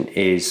organisation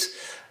is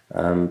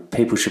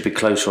people should be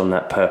closer on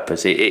that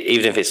purpose.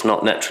 Even if it's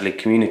not naturally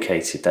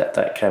communicated,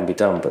 that can be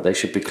done, but they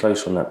should be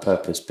closer on that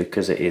purpose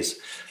because it is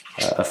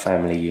a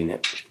family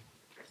unit.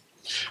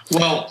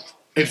 Well,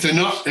 if they're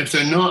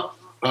not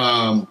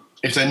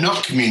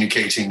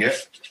communicating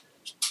it,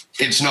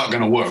 it's not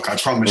going to work. I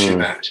promise you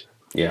that.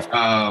 Yeah.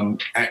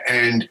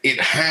 And it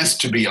has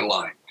to be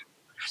aligned.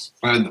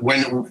 And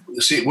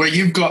where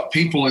you've got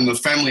people in the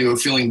family who are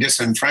feeling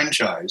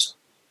disenfranchised,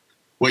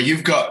 where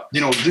you've got,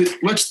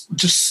 let's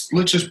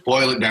just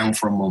boil it down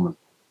for a moment.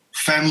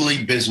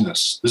 Family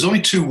business. There's only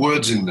two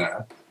words in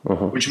there,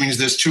 which means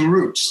there's two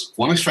roots.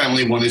 One is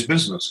family, one is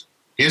business.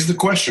 Here's the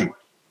question.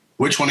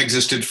 Which one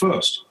existed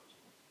first?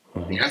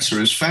 The answer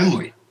is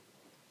family.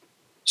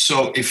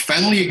 So if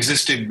family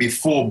existed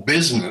before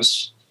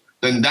business,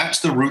 then that's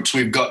the roots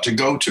we've got to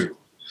go to.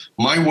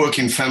 My work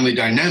in family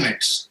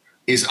dynamics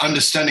is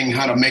understanding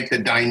how to make the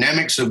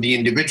dynamics of the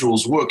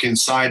individuals work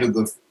inside of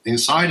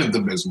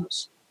the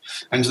business.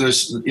 And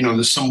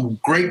there's some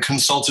great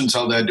consultants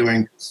out there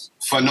doing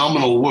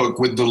phenomenal work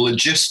with the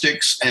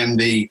logistics and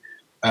the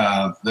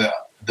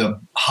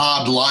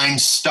hard line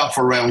stuff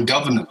around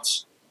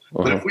governance.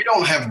 But if we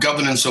don't have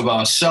governance of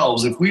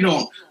ourselves, if we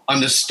don't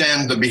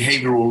understand the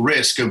behavioral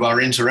risk of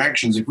our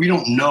interactions, if we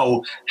don't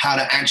know how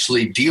to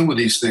actually deal with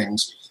these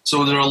things.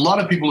 So there are a lot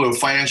of people who are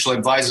financial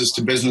advisors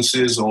to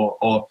businesses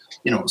or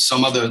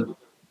some other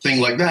thing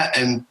like that,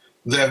 and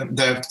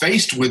they're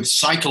faced with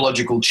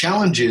psychological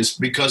challenges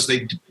because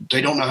they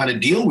don't know how to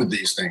deal with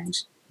these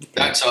things.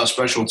 That's our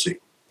specialty.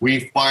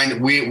 We're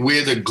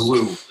the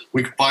glue.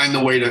 We find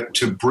the way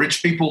to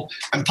bridge people.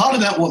 And part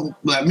of that, what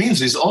that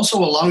means is also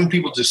allowing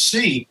people to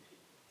see,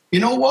 you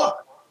know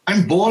what?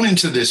 I'm born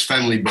into this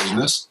family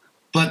business,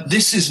 but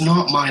this is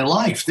not my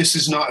life. This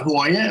is not who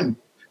I am.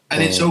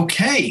 And it's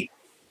okay.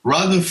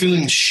 Rather than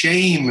feeling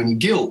shame and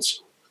guilt,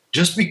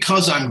 just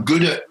because I'm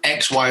good at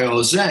X, Y,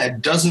 or Z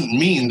doesn't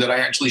mean that I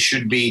actually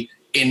should be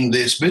in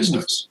this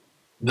business.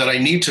 That I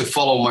need to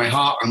follow my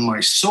heart and my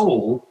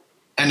soul,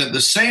 and at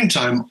the same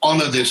time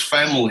honor this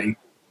family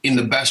in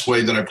the best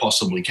way that I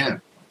possibly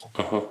can.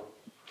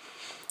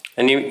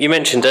 And you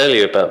mentioned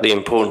earlier about the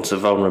importance of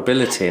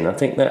vulnerability, and I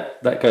think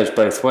that goes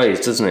both ways,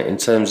 doesn't it? In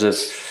terms of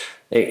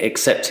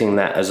accepting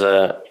that as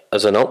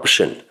an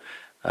option,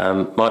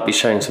 might be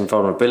showing some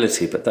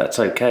vulnerability, but that's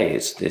okay.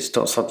 It's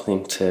not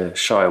something to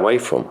shy away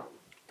from.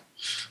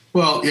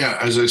 Well, yeah,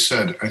 as I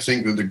said, I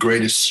think that the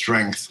greatest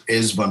strength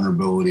is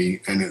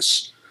vulnerability, and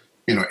it's,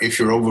 if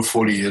you're over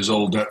 40 years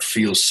old, that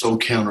feels so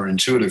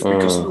counterintuitive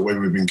because of the way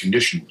we've been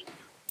conditioned,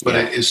 but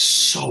it is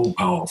so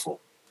powerful.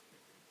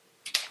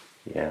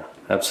 Yeah,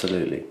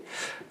 absolutely.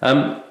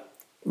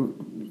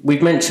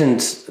 We've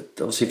mentioned,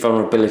 obviously,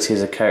 vulnerability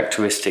is a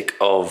characteristic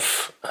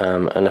of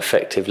an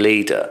effective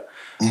leader.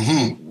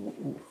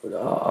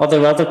 Are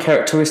there other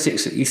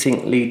characteristics that you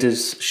think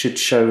leaders should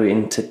show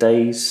in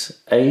today's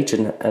age,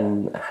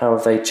 and how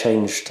have they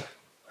changed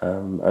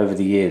over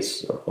the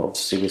years?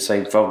 Obviously, we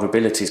say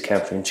vulnerability is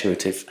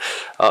counterintuitive.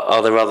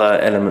 Are there other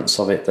elements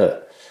of it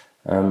that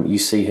you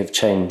see have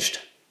changed?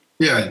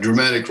 Yeah,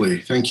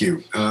 dramatically. Thank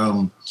you.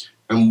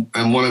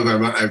 And one of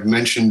them I've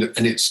mentioned,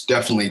 and it's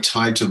definitely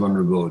tied to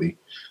vulnerability.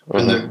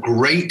 And that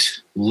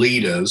great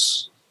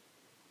leaders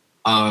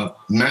are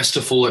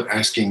masterful at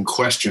asking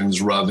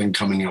questions rather than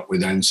coming up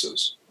with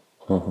answers.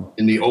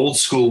 In the old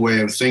school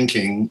way of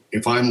thinking,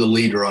 if I'm the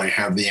leader, I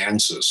have the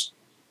answers.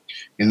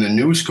 In the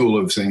new school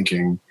of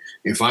thinking,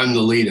 if I'm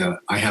the leader,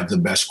 I have the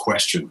best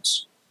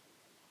questions.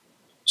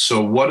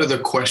 So what are the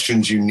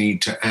questions you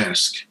need to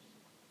ask?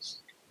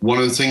 One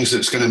of the things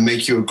that's going to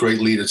make you a great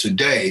leader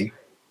today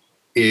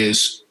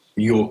is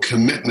your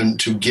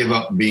commitment to give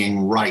up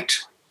being right.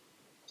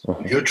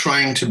 If you're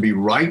trying to be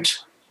right,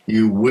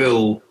 you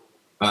will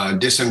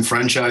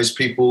disenfranchise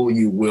people,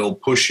 you will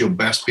push your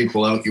best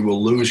people out, you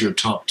will lose your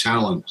top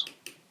talent.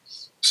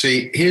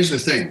 See, here's the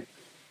thing,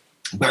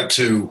 back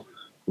to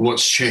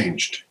what's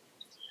changed.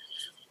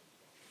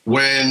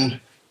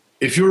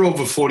 If you're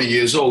over 40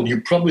 years old,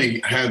 you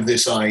probably have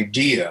this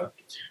idea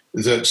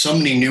that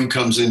somebody new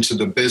comes into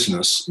the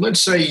business. Let's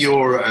say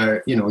you're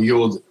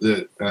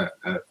the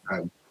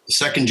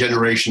second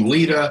generation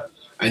leader,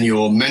 and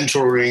you're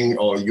mentoring,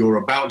 or you're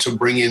about to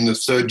bring in the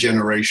third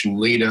generation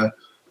leader.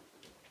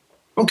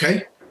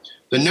 Okay,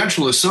 the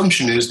natural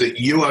assumption is that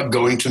you are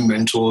going to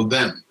mentor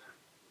them.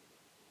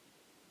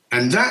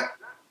 And that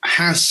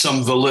has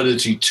some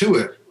validity to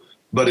it,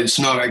 but it's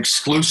not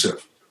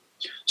exclusive.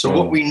 So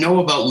what we know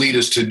about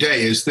leaders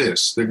today is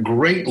this, that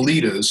great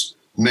leaders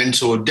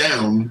mentor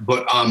down,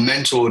 but are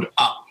mentored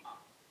up.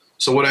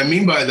 So what I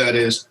mean by that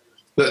is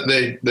that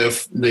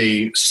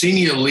the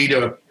senior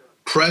leader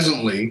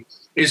presently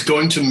is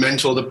going to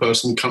mentor the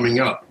person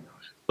coming up.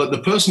 but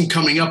the person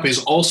coming up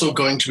is also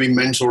going to be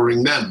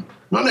mentoring them,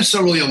 not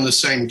necessarily on the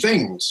same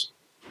things,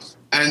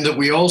 and that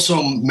we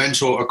also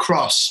mentor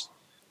across.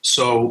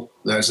 So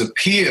there's a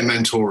peer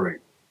mentoring,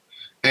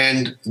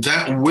 and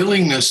that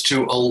willingness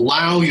to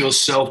allow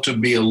yourself to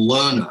be a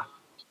learner.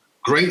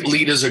 Great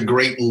leaders are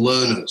great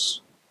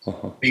learners.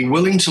 Be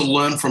willing to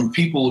learn from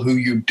people who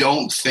you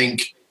don't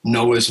think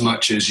know as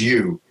much as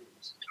you,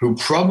 who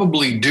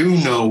probably do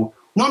know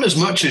not as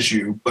much as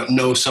you, but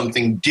know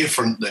something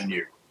different than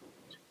you.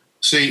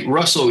 See,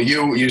 Russell,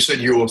 you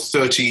said you're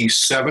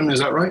 37, is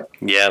that right?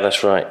 Yeah,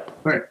 that's right.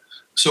 Right.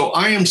 So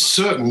I am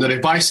certain that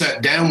if I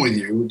sat down with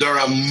you, there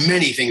are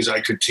many things I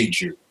could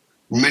teach you,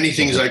 many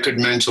things I could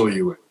mentor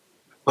you in.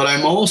 But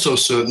I'm also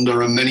certain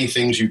there are many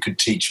things you could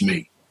teach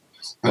me,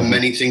 and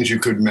many things you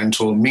could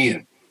mentor me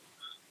in.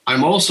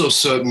 I'm also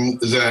certain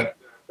that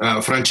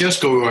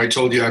Francesco, who I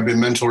told you I've been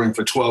mentoring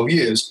for 12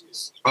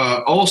 years,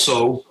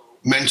 also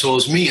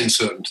mentors me in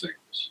certain things.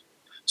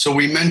 So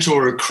we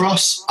mentor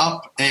across,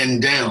 up,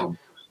 and down.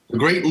 The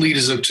great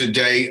leaders of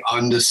today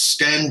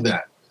understand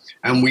that.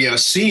 And we are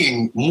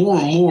seeing more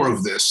and more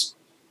of this,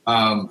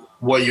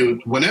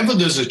 whenever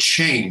there's a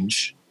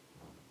change,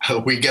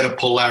 we get a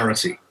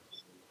polarity.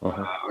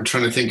 I'm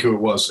trying to think who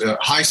it was,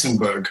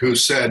 Heisenberg, who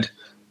said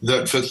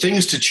that for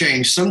things to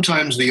change,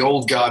 sometimes the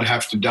old guard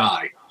have to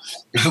die.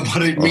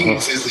 What it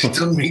means is, it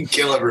doesn't mean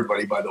kill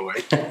everybody, by the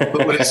way,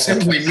 but what it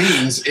simply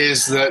means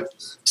is that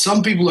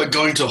some people are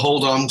going to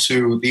hold on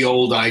to the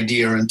old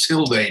idea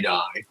until they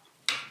die.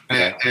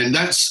 And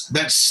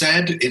that's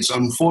sad, it's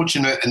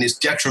unfortunate, and it's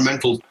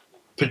detrimental,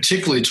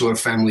 particularly to a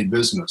family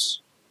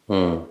business.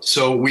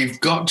 So we've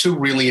got to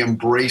really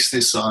embrace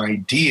this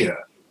idea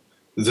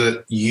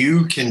that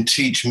you can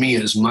teach me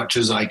as much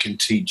as I can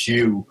teach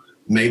you,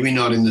 maybe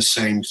not in the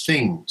same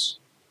things.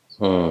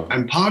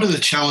 And part of the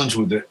challenge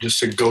with it, just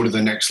to go to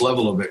the next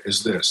level of it,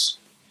 is this.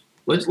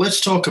 Let's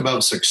talk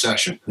about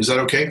succession. Is that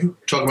okay?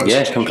 Talk about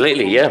succession.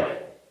 Completely, yeah.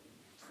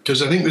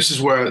 Because I think this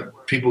is where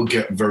people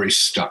get very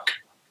stuck.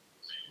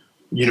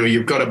 You know,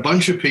 you've got a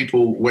bunch of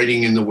people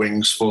waiting in the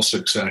wings for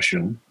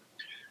succession.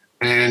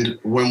 And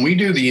when we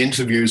do the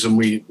interviews and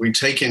we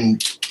take in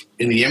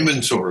the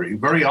inventory,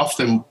 very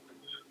often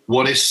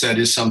what is said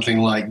is something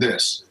like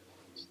this.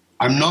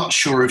 I'm not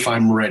sure if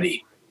I'm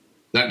ready.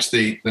 That's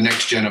the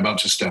next gen about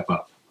to step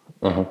up.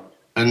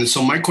 And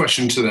so my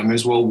question to them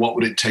is, well, what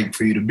would it take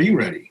for you to be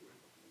ready?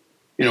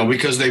 You know,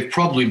 because they've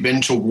probably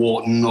been to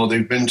Wharton, or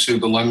they've been to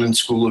the London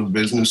School of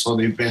Business, or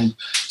they've been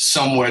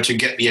somewhere to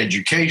get the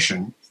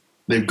education.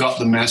 They've got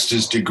the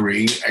master's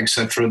degree,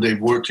 etc. They've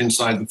worked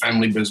inside the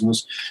family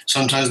business.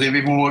 Sometimes they've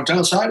even worked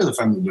outside of the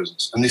family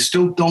business, and they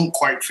still don't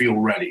quite feel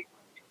ready.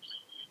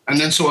 And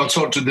then so I'll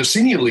talk to the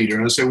senior leader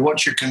and I say,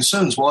 what's your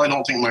concerns? Well, I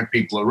don't think my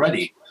people are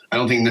ready. I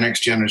don't think the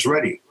next gen is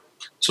ready.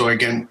 So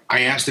again,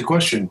 I ask the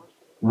question,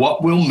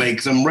 what will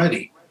make them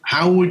ready?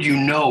 How would you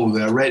know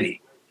they're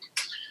ready?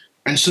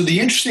 And so the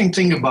interesting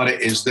thing about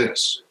it is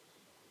this,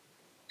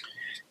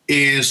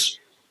 is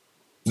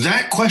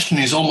that question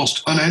is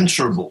almost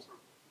unanswerable.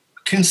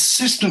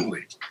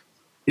 Consistently,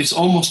 it's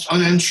almost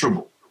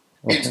unanswerable.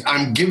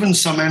 I'm given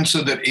some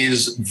answer that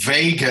is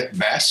vague at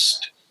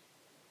best.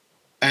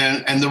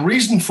 And the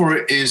reason for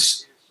it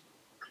is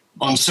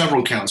on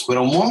several counts, but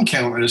on one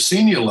count at a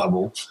senior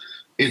level,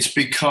 it's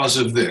because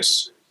of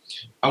this.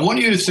 I want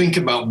you to think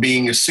about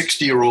being a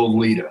 60-year-old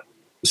leader,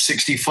 a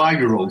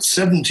 65-year-old,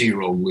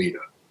 70-year-old leader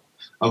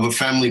of a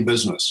family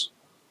business.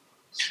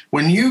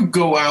 When you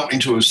go out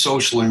into a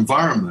social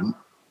environment,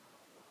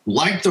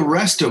 like the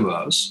rest of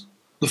us,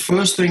 the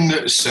first thing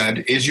that's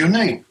said is your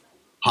name.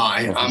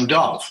 Hi, I'm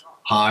Dov.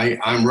 Hi,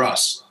 I'm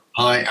Russ.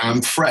 Hi,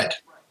 I'm Fred.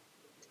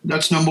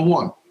 That's number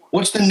one.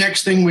 What's the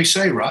next thing we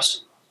say,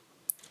 Russ?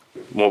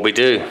 What we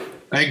do.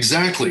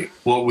 Exactly,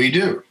 what we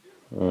do.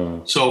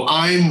 So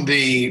I'm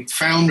the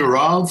founder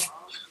of,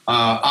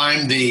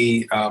 I'm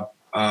the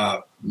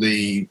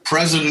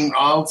president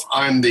of,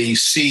 I'm the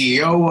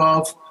CEO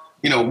of,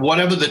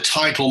 whatever the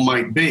title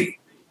might be.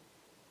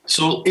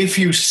 So if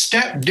you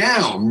step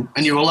down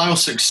and you allow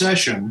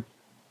succession,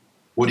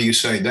 what do you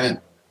say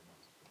then?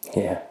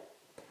 Yeah.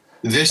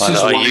 This is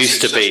I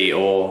used to be,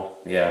 or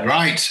yeah.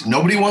 Right.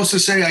 Nobody wants to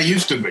say I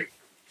used to be.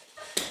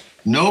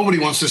 Nobody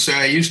wants to say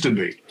I used to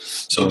be.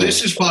 So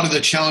this is part of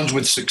the challenge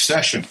with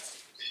succession,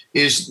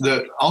 is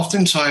that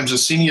oftentimes a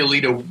senior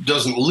leader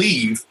doesn't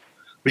leave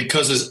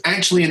because there's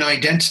actually an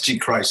identity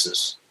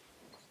crisis.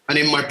 And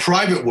in my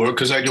private work,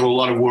 because I do a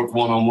lot of work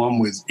one-on-one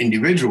with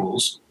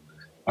individuals,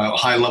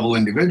 high-level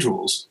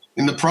individuals,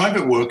 in the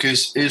private work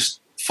is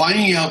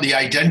finding out the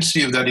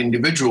identity of that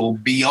individual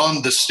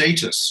beyond the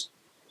status.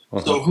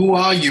 So who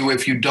are you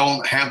if you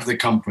don't have the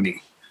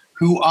company?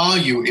 Who are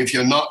you if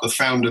you're not the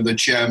founder, the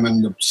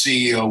chairman, the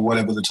CEO,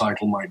 whatever the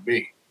title might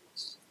be?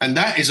 And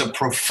that is a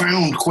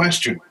profound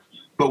question.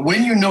 But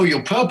when you know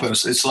your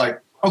purpose, it's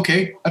like,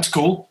 okay, that's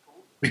cool,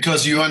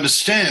 because you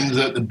understand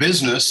that the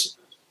business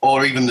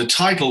or even the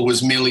title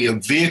was merely a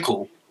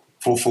vehicle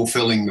for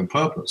fulfilling the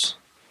purpose.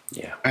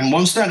 Yeah. And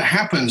once that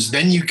happens,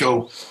 then you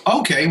go,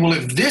 okay, well,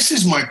 if this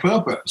is my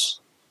purpose,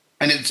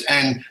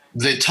 and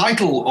the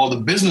title or the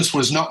business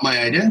was not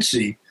my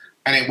identity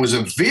and it was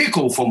a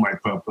vehicle for my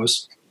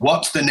purpose,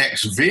 what's the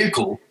next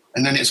vehicle?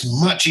 And then it's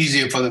much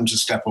easier for them to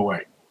step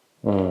away.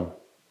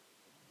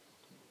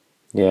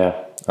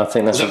 Yeah, I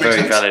think that's a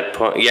very valid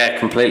point. Yeah,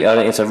 completely. I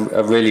think it's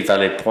a really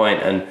valid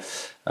point. And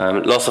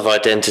loss of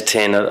identity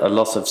and a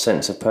loss of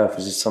sense of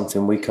purpose is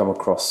something we come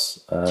across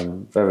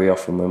very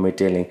often when we're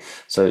dealing.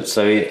 So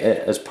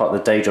as part of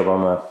the day job,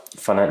 I'm a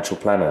financial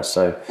planner.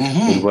 So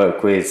we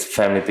work with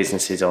family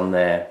businesses on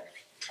their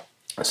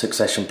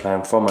succession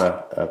plan from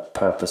a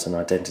purpose and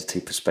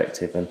identity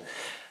perspective.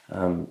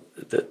 And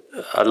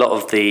a lot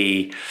of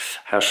the,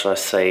 how shall I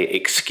say,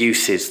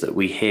 excuses that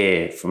we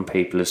hear from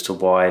people as to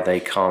why they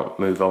can't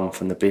move on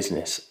from the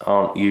business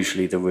aren't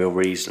usually the real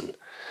reason.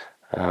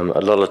 A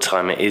lot of the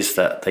time it is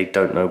that they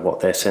don't know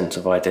what their sense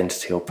of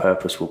identity or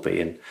purpose will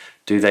be, and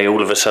do they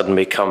all of a sudden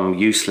become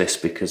useless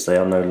because they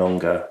are no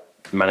longer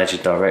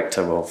managing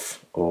director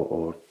of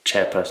or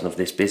chairperson of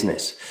this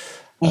business.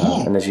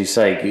 And as you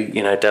say,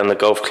 you know, down the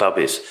golf club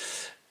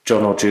it's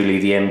John or Julie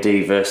the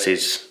MD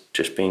versus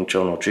just being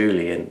John or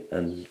Julie,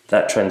 and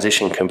that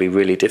transition can be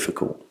really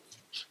difficult.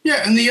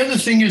 Yeah, and the other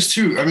thing is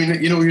too, I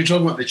mean, you know, you're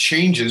talking about the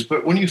changes,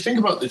 but when you think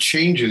about the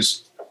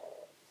changes,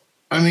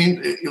 I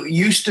mean, it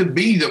used to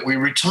be that we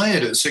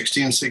retired at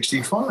 60 and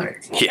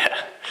 65. Yeah.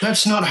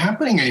 That's not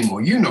happening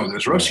anymore. You know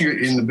this, Russ, you're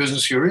in the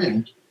business you're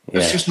in.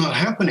 That's just not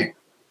happening.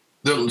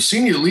 The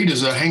senior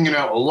leaders are hanging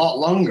out a lot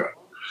longer.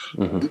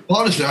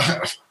 Part of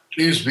that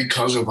is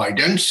because of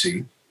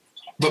identity,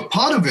 but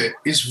part of it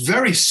is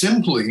very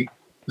simply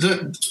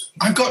that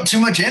I've got too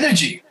much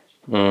energy.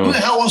 Who the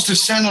hell wants to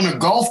stand on a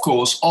golf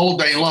course all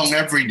day long,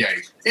 every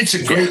day? It's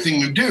a great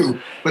thing to do,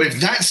 but if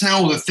that's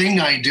now the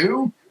thing I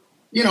do,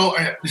 you know,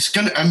 it's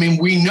gonna. I mean,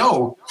 we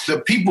know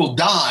that people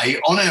die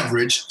on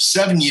average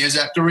 7 years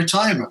after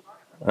retirement.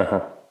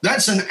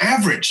 That's an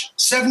average.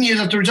 7 years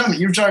after retirement.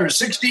 You retire at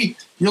 60,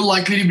 you're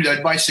likely to be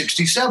dead by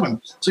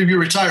 67. So if you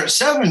retire at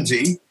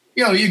 70,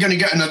 you know, you're going to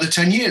get another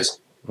 10 years.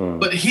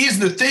 But here's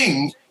the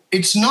thing: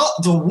 it's not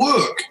the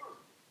work.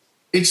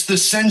 It's the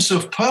sense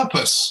of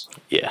purpose.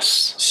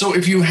 Yes. So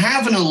if you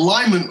have an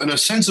alignment and a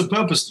sense of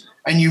purpose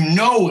and you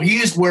know,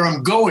 here's where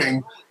I'm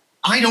going,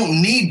 I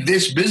don't need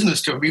this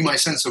business to be my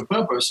sense of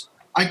purpose.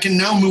 I can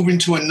now move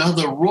into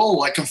another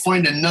role. I can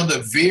find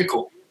another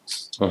vehicle.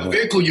 The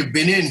vehicle you've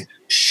been in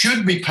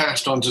should be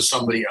passed on to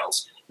somebody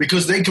else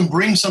because they can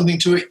bring something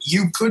to it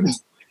you couldn't.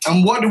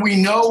 And what do we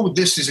know?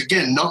 This is,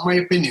 again, not my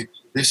opinion.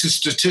 This is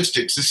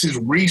statistics. This is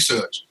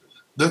research.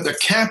 That the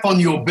cap on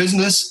your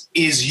business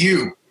is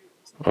you.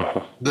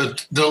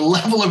 The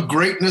level of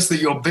greatness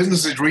that your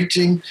business is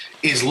reaching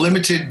is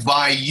limited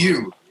by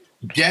you.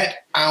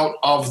 Get out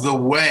of the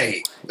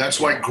way. That's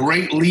why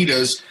great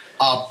leaders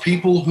are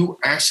people who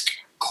ask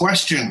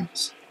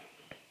questions.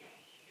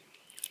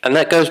 And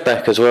that goes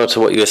back as well to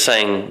what you were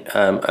saying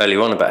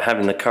earlier on about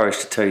having the courage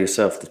to tell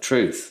yourself the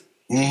truth.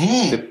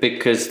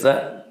 Because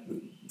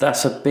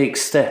that's a big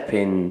step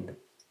in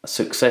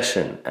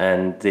succession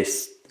and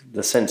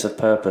the sense of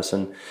purpose.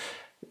 And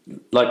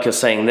like you're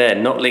saying there,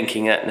 not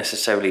linking that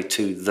necessarily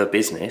to the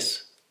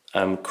business,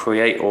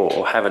 create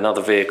or have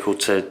another vehicle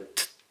to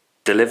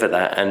deliver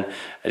that. And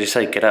as you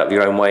say, get out of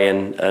your own way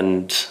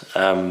and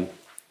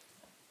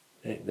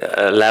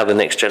allow the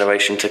next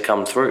generation to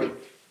come through.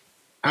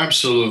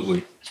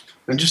 Absolutely.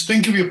 And just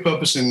think of your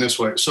purpose in this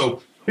way.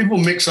 So people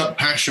mix up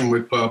passion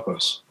with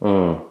purpose.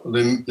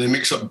 They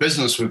mix up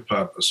business with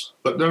purpose.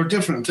 But there are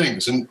different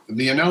things. And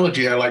the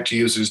analogy I like to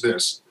use is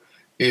this,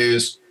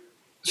 is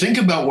think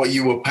about what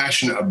you were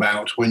passionate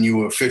about when you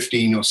were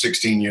 15 or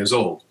 16 years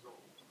old.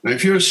 Now,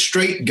 if you're a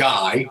straight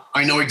guy,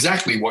 I know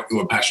exactly what you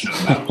were passionate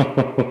about.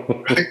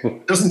 Right?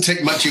 It doesn't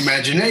take much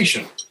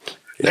imagination.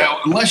 Now,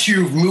 unless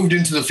you've moved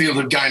into the field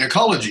of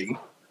gynecology,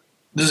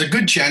 there's a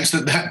good chance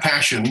that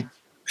passion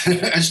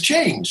has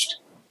changed,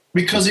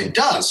 because it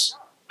does.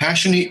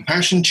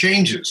 Passion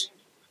changes.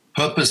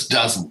 Purpose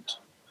doesn't.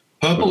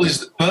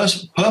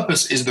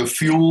 Purpose is the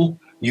fuel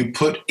you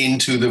put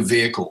into the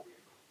vehicle.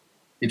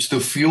 It's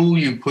the fuel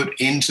you put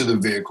into the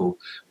vehicle.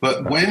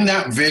 But when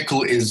that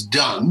vehicle is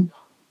done,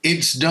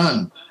 it's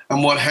done.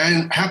 And what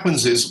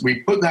happens is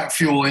we put that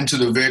fuel into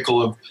the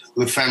vehicle of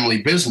the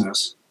family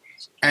business.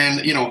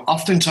 And, you know,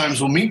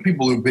 oftentimes we'll meet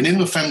people who've been in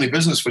the family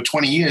business for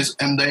 20 years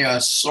and they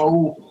are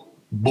so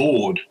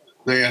bored.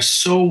 They are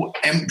so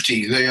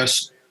empty.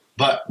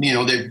 But, you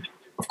know,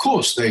 of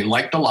course, they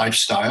like the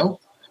lifestyle.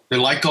 They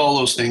like all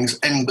those things.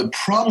 And the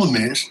problem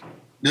is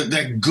that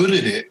they're good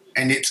at it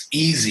and it's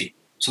easy.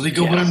 So they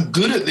go, but I'm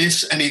good at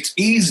this and it's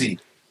easy.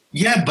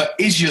 Yeah, but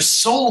is your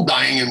soul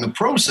dying in the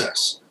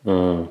process?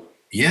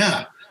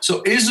 Yeah.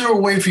 So is there a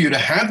way for you to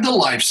have the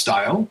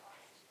lifestyle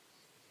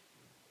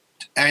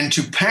and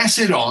to pass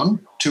it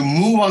on, to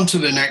move on to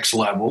the next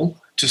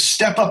level, to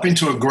step up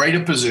into a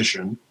greater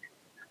position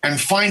and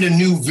find a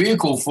new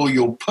vehicle for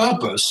your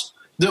purpose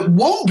that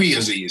won't be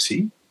as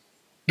easy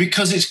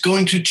because it's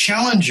going to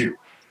challenge you?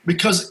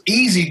 Because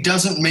easy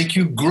doesn't make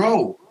you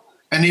grow.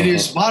 And it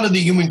is part of the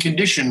human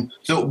condition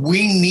that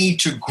we need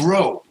to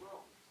grow.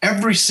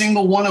 Every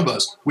single one of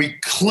us. We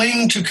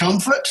cling to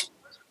comfort,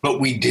 but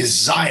we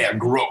desire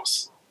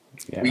growth.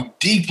 Yeah. We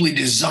deeply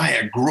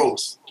desire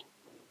growth.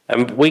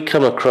 And we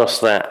come across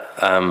that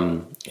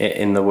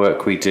in the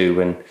work we do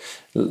when,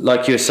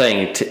 like you were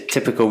saying,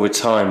 typical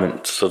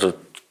retirement sort of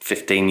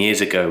 15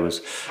 years ago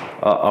was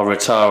I'll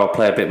retire, I'll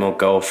play a bit more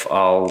golf,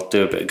 I'll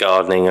do a bit of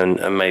gardening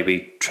and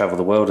maybe travel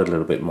the world a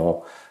little bit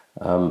more.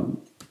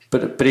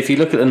 But if you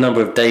look at the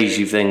number of days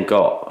you've then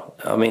got,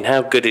 I mean,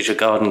 how good is your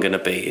garden going to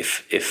be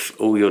if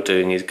all you're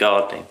doing is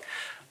gardening?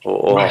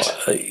 Or right.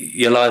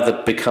 You'll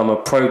either become a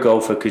pro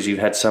golfer because you've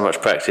had so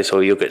much practice,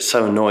 or you'll get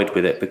so annoyed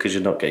with it because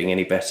you're not getting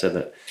any better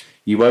that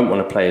you won't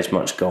want to play as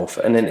much golf.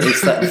 And then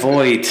it's that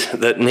void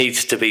that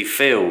needs to be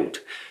filled.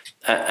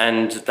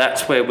 And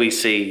that's where we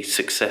see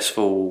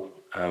successful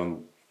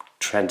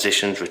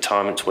transitions,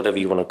 retirements, whatever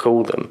you want to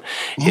call them,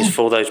 is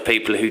for those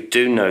people who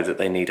do know that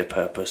they need a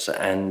purpose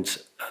and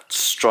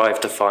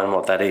strive to find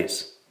what that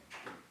is.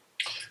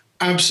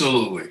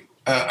 Absolutely.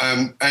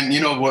 And you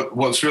know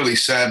what's really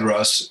sad,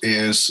 Russ,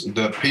 is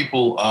that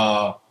people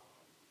are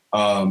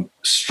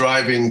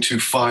striving to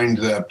find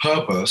their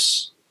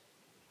purpose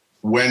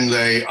when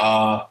they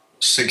are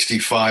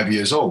 65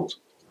 years old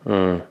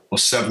or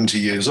 70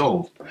 years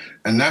old.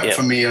 And that,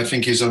 for me, I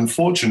think is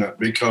unfortunate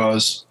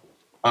because,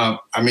 I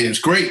mean, it's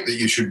great that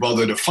you should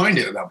bother to find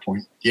it at that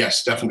point.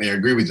 Yes, definitely, I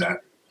agree with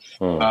that.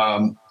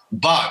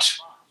 But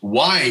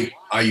why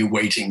are you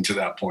waiting to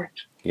that point?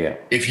 Yeah.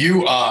 If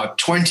you are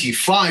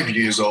 25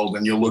 years old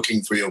and you're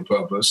looking for your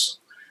purpose,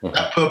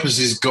 that purpose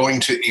is going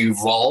to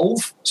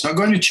evolve. It's not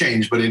going to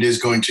change, but it is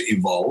going to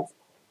evolve.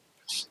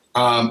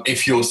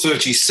 If you're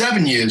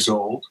 37 years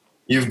old,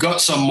 you've got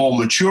some more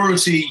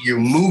maturity, you're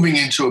moving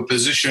into a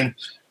position,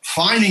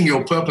 finding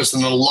your purpose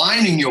and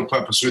aligning your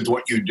purpose with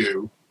what you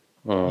do,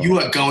 you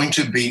are going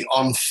to be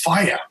on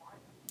fire.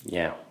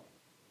 Yeah.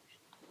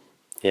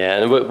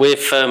 Yeah, and we're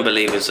firm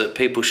believers that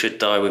people should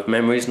die with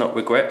memories, not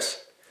regrets.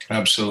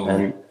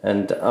 Absolutely.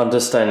 And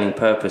understanding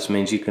purpose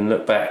means you can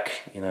look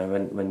back, you know,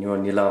 when you're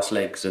on your last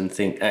legs and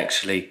think,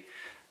 actually,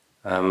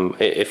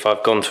 if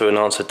I've gone through and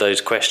answered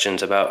those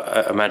questions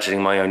about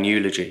imagining my own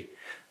eulogy,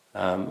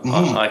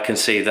 I can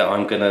see that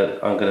I'm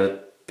gonna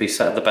be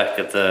sat at the back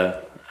of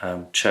the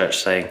church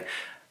saying,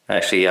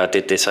 actually, I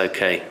did this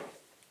okay.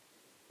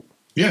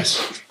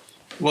 Yes.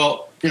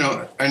 Well, you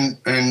know,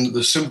 and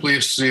the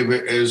simplicity of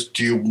it is,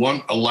 do you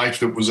want a life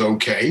that was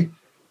okay?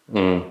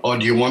 Or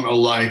do you want a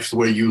life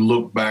where you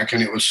look back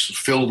and it was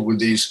filled with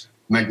these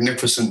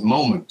magnificent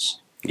moments?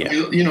 Yeah.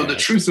 You know, the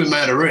truth of the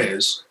matter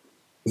is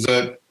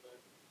that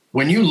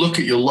when you look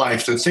at your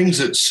life, the things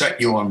that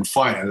set you on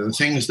fire, the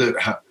things that,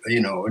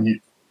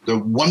 the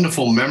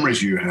wonderful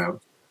memories you have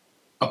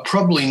are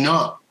probably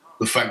not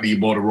the fact that you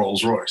bought a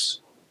Rolls Royce.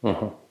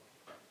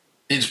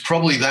 It's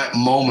probably that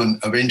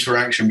moment of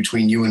interaction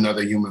between you and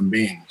other human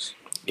beings.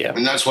 Yeah.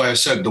 And that's why I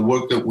said the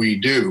work that we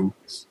do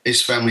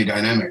is family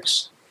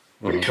dynamics.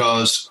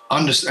 Because,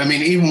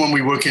 even when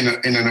we work in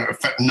a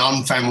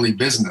non-family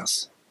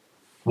business,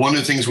 one of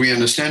the things we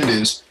understand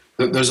is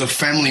that there's a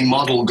family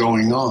model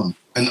going on,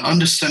 and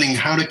understanding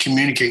how to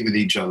communicate with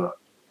each other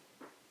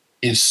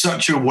in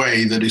such a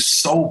way that is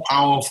so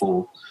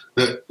powerful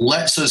that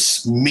lets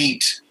us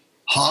meet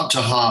heart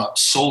to heart,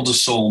 soul to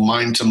soul,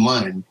 mind to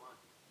mind.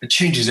 It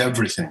changes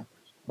everything.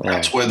 Right.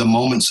 That's where the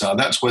moments are.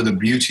 That's where the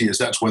beauty is.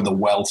 That's where the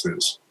wealth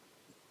is.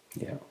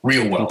 Yeah,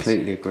 real wealth.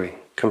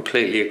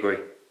 Completely agree.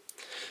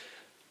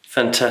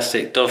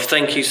 Fantastic, Dov.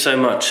 Thank you so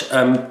much.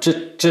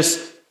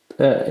 Just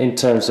in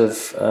terms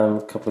of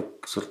a couple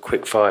of sort of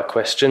quick fire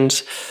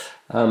questions,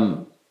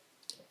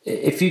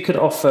 if you could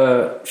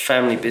offer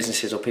family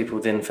businesses or people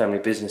within family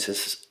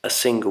businesses a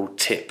single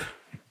tip,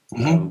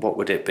 what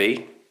would it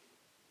be?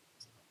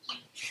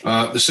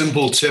 The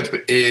simple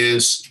tip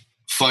is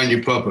find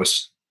your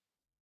purpose.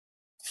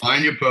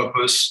 Find your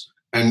purpose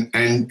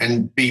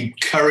and be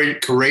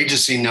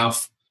courageous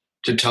enough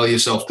to tell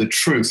yourself the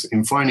truth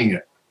in finding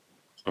it.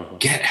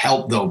 Get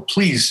help, though.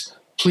 Please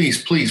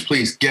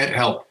get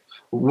help.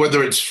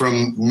 Whether it's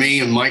from me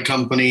and my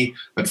company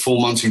at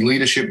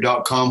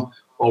fullmontyleadership.com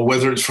or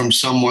whether it's from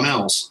someone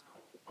else.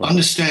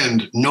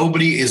 Understand,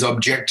 nobody is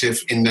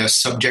objective in their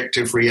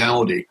subjective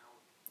reality.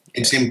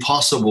 It's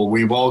impossible.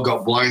 We've all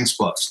got blind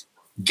spots.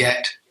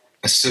 Get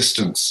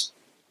assistance.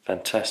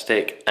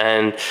 Fantastic.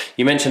 And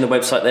you mentioned the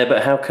website there,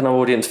 but how can our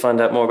audience find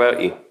out more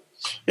about you?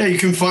 Yeah, you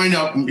can find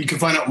out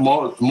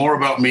more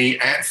about me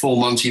at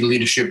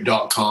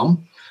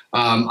fullmontyleadership.com.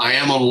 I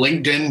am on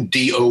LinkedIn,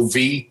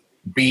 DovBaron.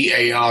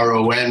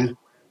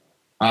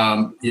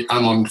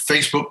 I'm on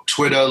Facebook,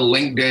 Twitter,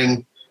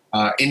 LinkedIn,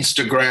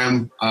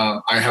 Instagram.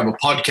 I have a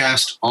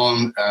podcast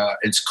on,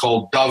 it's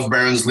called Dov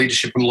Baron's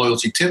Leadership and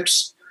Loyalty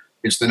Tips.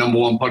 It's the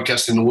 #1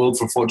 podcast in the world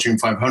for Fortune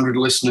 500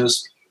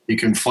 listeners. You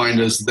can find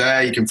us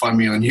there. You can find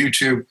me on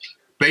YouTube.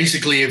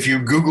 Basically, if you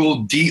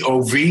Google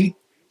DovBaron,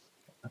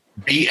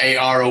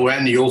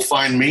 you'll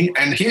find me.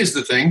 And here's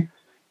the thing.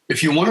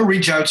 If you want to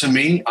reach out to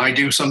me, I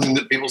do something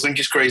that people think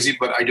is crazy,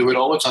 but I do it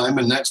all the time,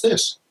 and that's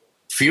this.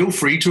 Feel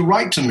free to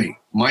write to me.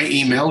 My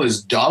email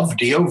is Dov,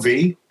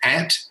 D-O-V,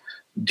 at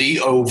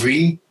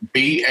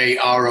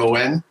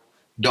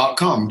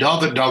DovBaron.com,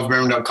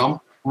 Dov@dovbaron.com.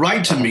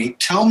 Write to me.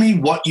 Tell me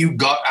what you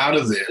got out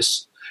of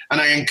this. And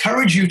I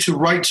encourage you to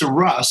write to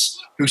Russ,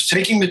 who's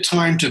taking the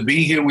time to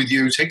be here with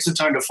you, takes the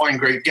time to find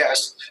great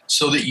guests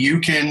so that you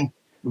can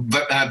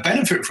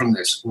benefit from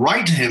this.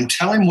 Write to him.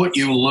 Tell him what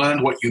you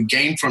learned, what you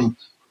gained from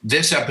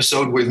this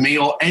episode with me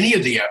or any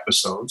of the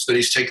episodes that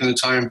he's taken the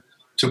time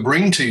to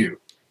bring to you.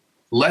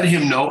 Let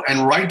him know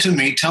and write to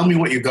me. Tell me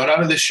what you got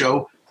out of the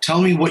show. Tell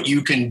me what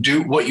you can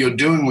do, what you're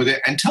doing with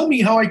it, and tell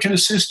me how I can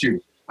assist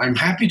you. I'm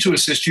happy to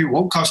assist you. It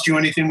won't cost you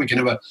anything. We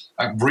can have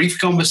a brief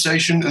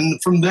conversation, and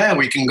from there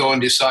we can go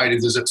and decide if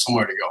there's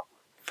somewhere to go.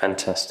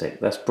 Fantastic.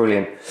 That's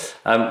brilliant.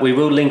 We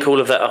will link all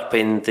of that up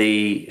in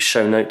the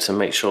show notes and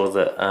make sure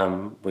that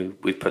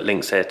we put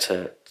links there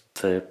to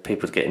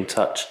people to get in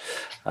touch.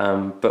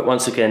 But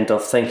once again,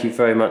 Dov, thank you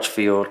very much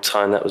for your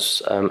time. That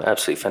was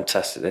absolutely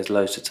fantastic. There's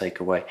loads to take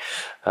away.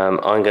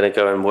 I'm going to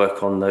go and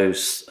work on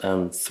those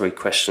 3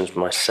 questions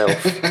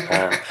myself.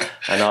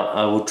 And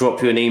I will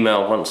drop you an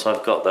email once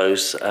I've got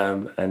those,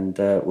 and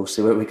we'll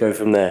see where we go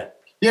from there.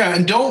 Yeah,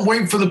 and don't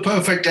wait for the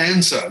perfect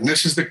answer. And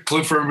this is the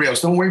clue for everybody else.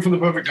 Don't wait for the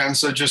perfect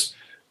answer. Just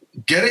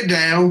get it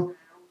down,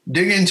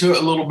 dig into it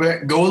a little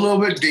bit, go a little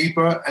bit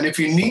deeper. And if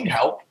you need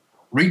help,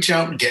 reach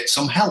out and get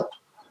some help.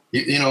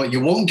 You know, you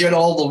won't get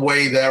all the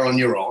way there on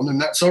your own,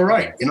 and that's all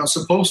right. You're not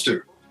supposed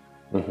to.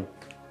 Mm-hmm.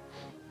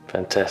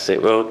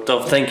 Fantastic. Well,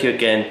 Dov, thank you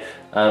again.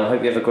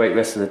 Hope you have a great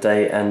rest of the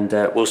day, and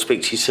we'll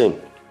speak to you soon.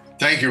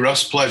 Thank you,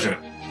 Russ. Pleasure.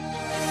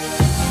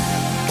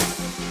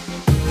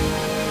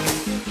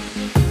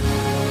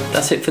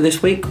 That's it for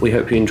this week. We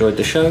hope you enjoyed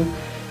the show.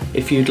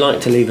 If you'd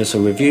like to leave us a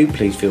review,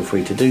 please feel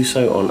free to do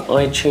so on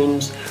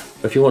iTunes.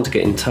 Or if you want to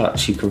get in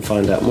touch, you can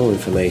find out more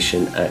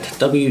information at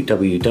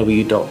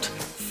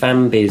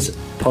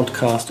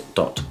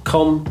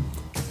www.fambizpodcast.com.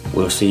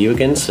 We'll see you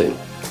again soon.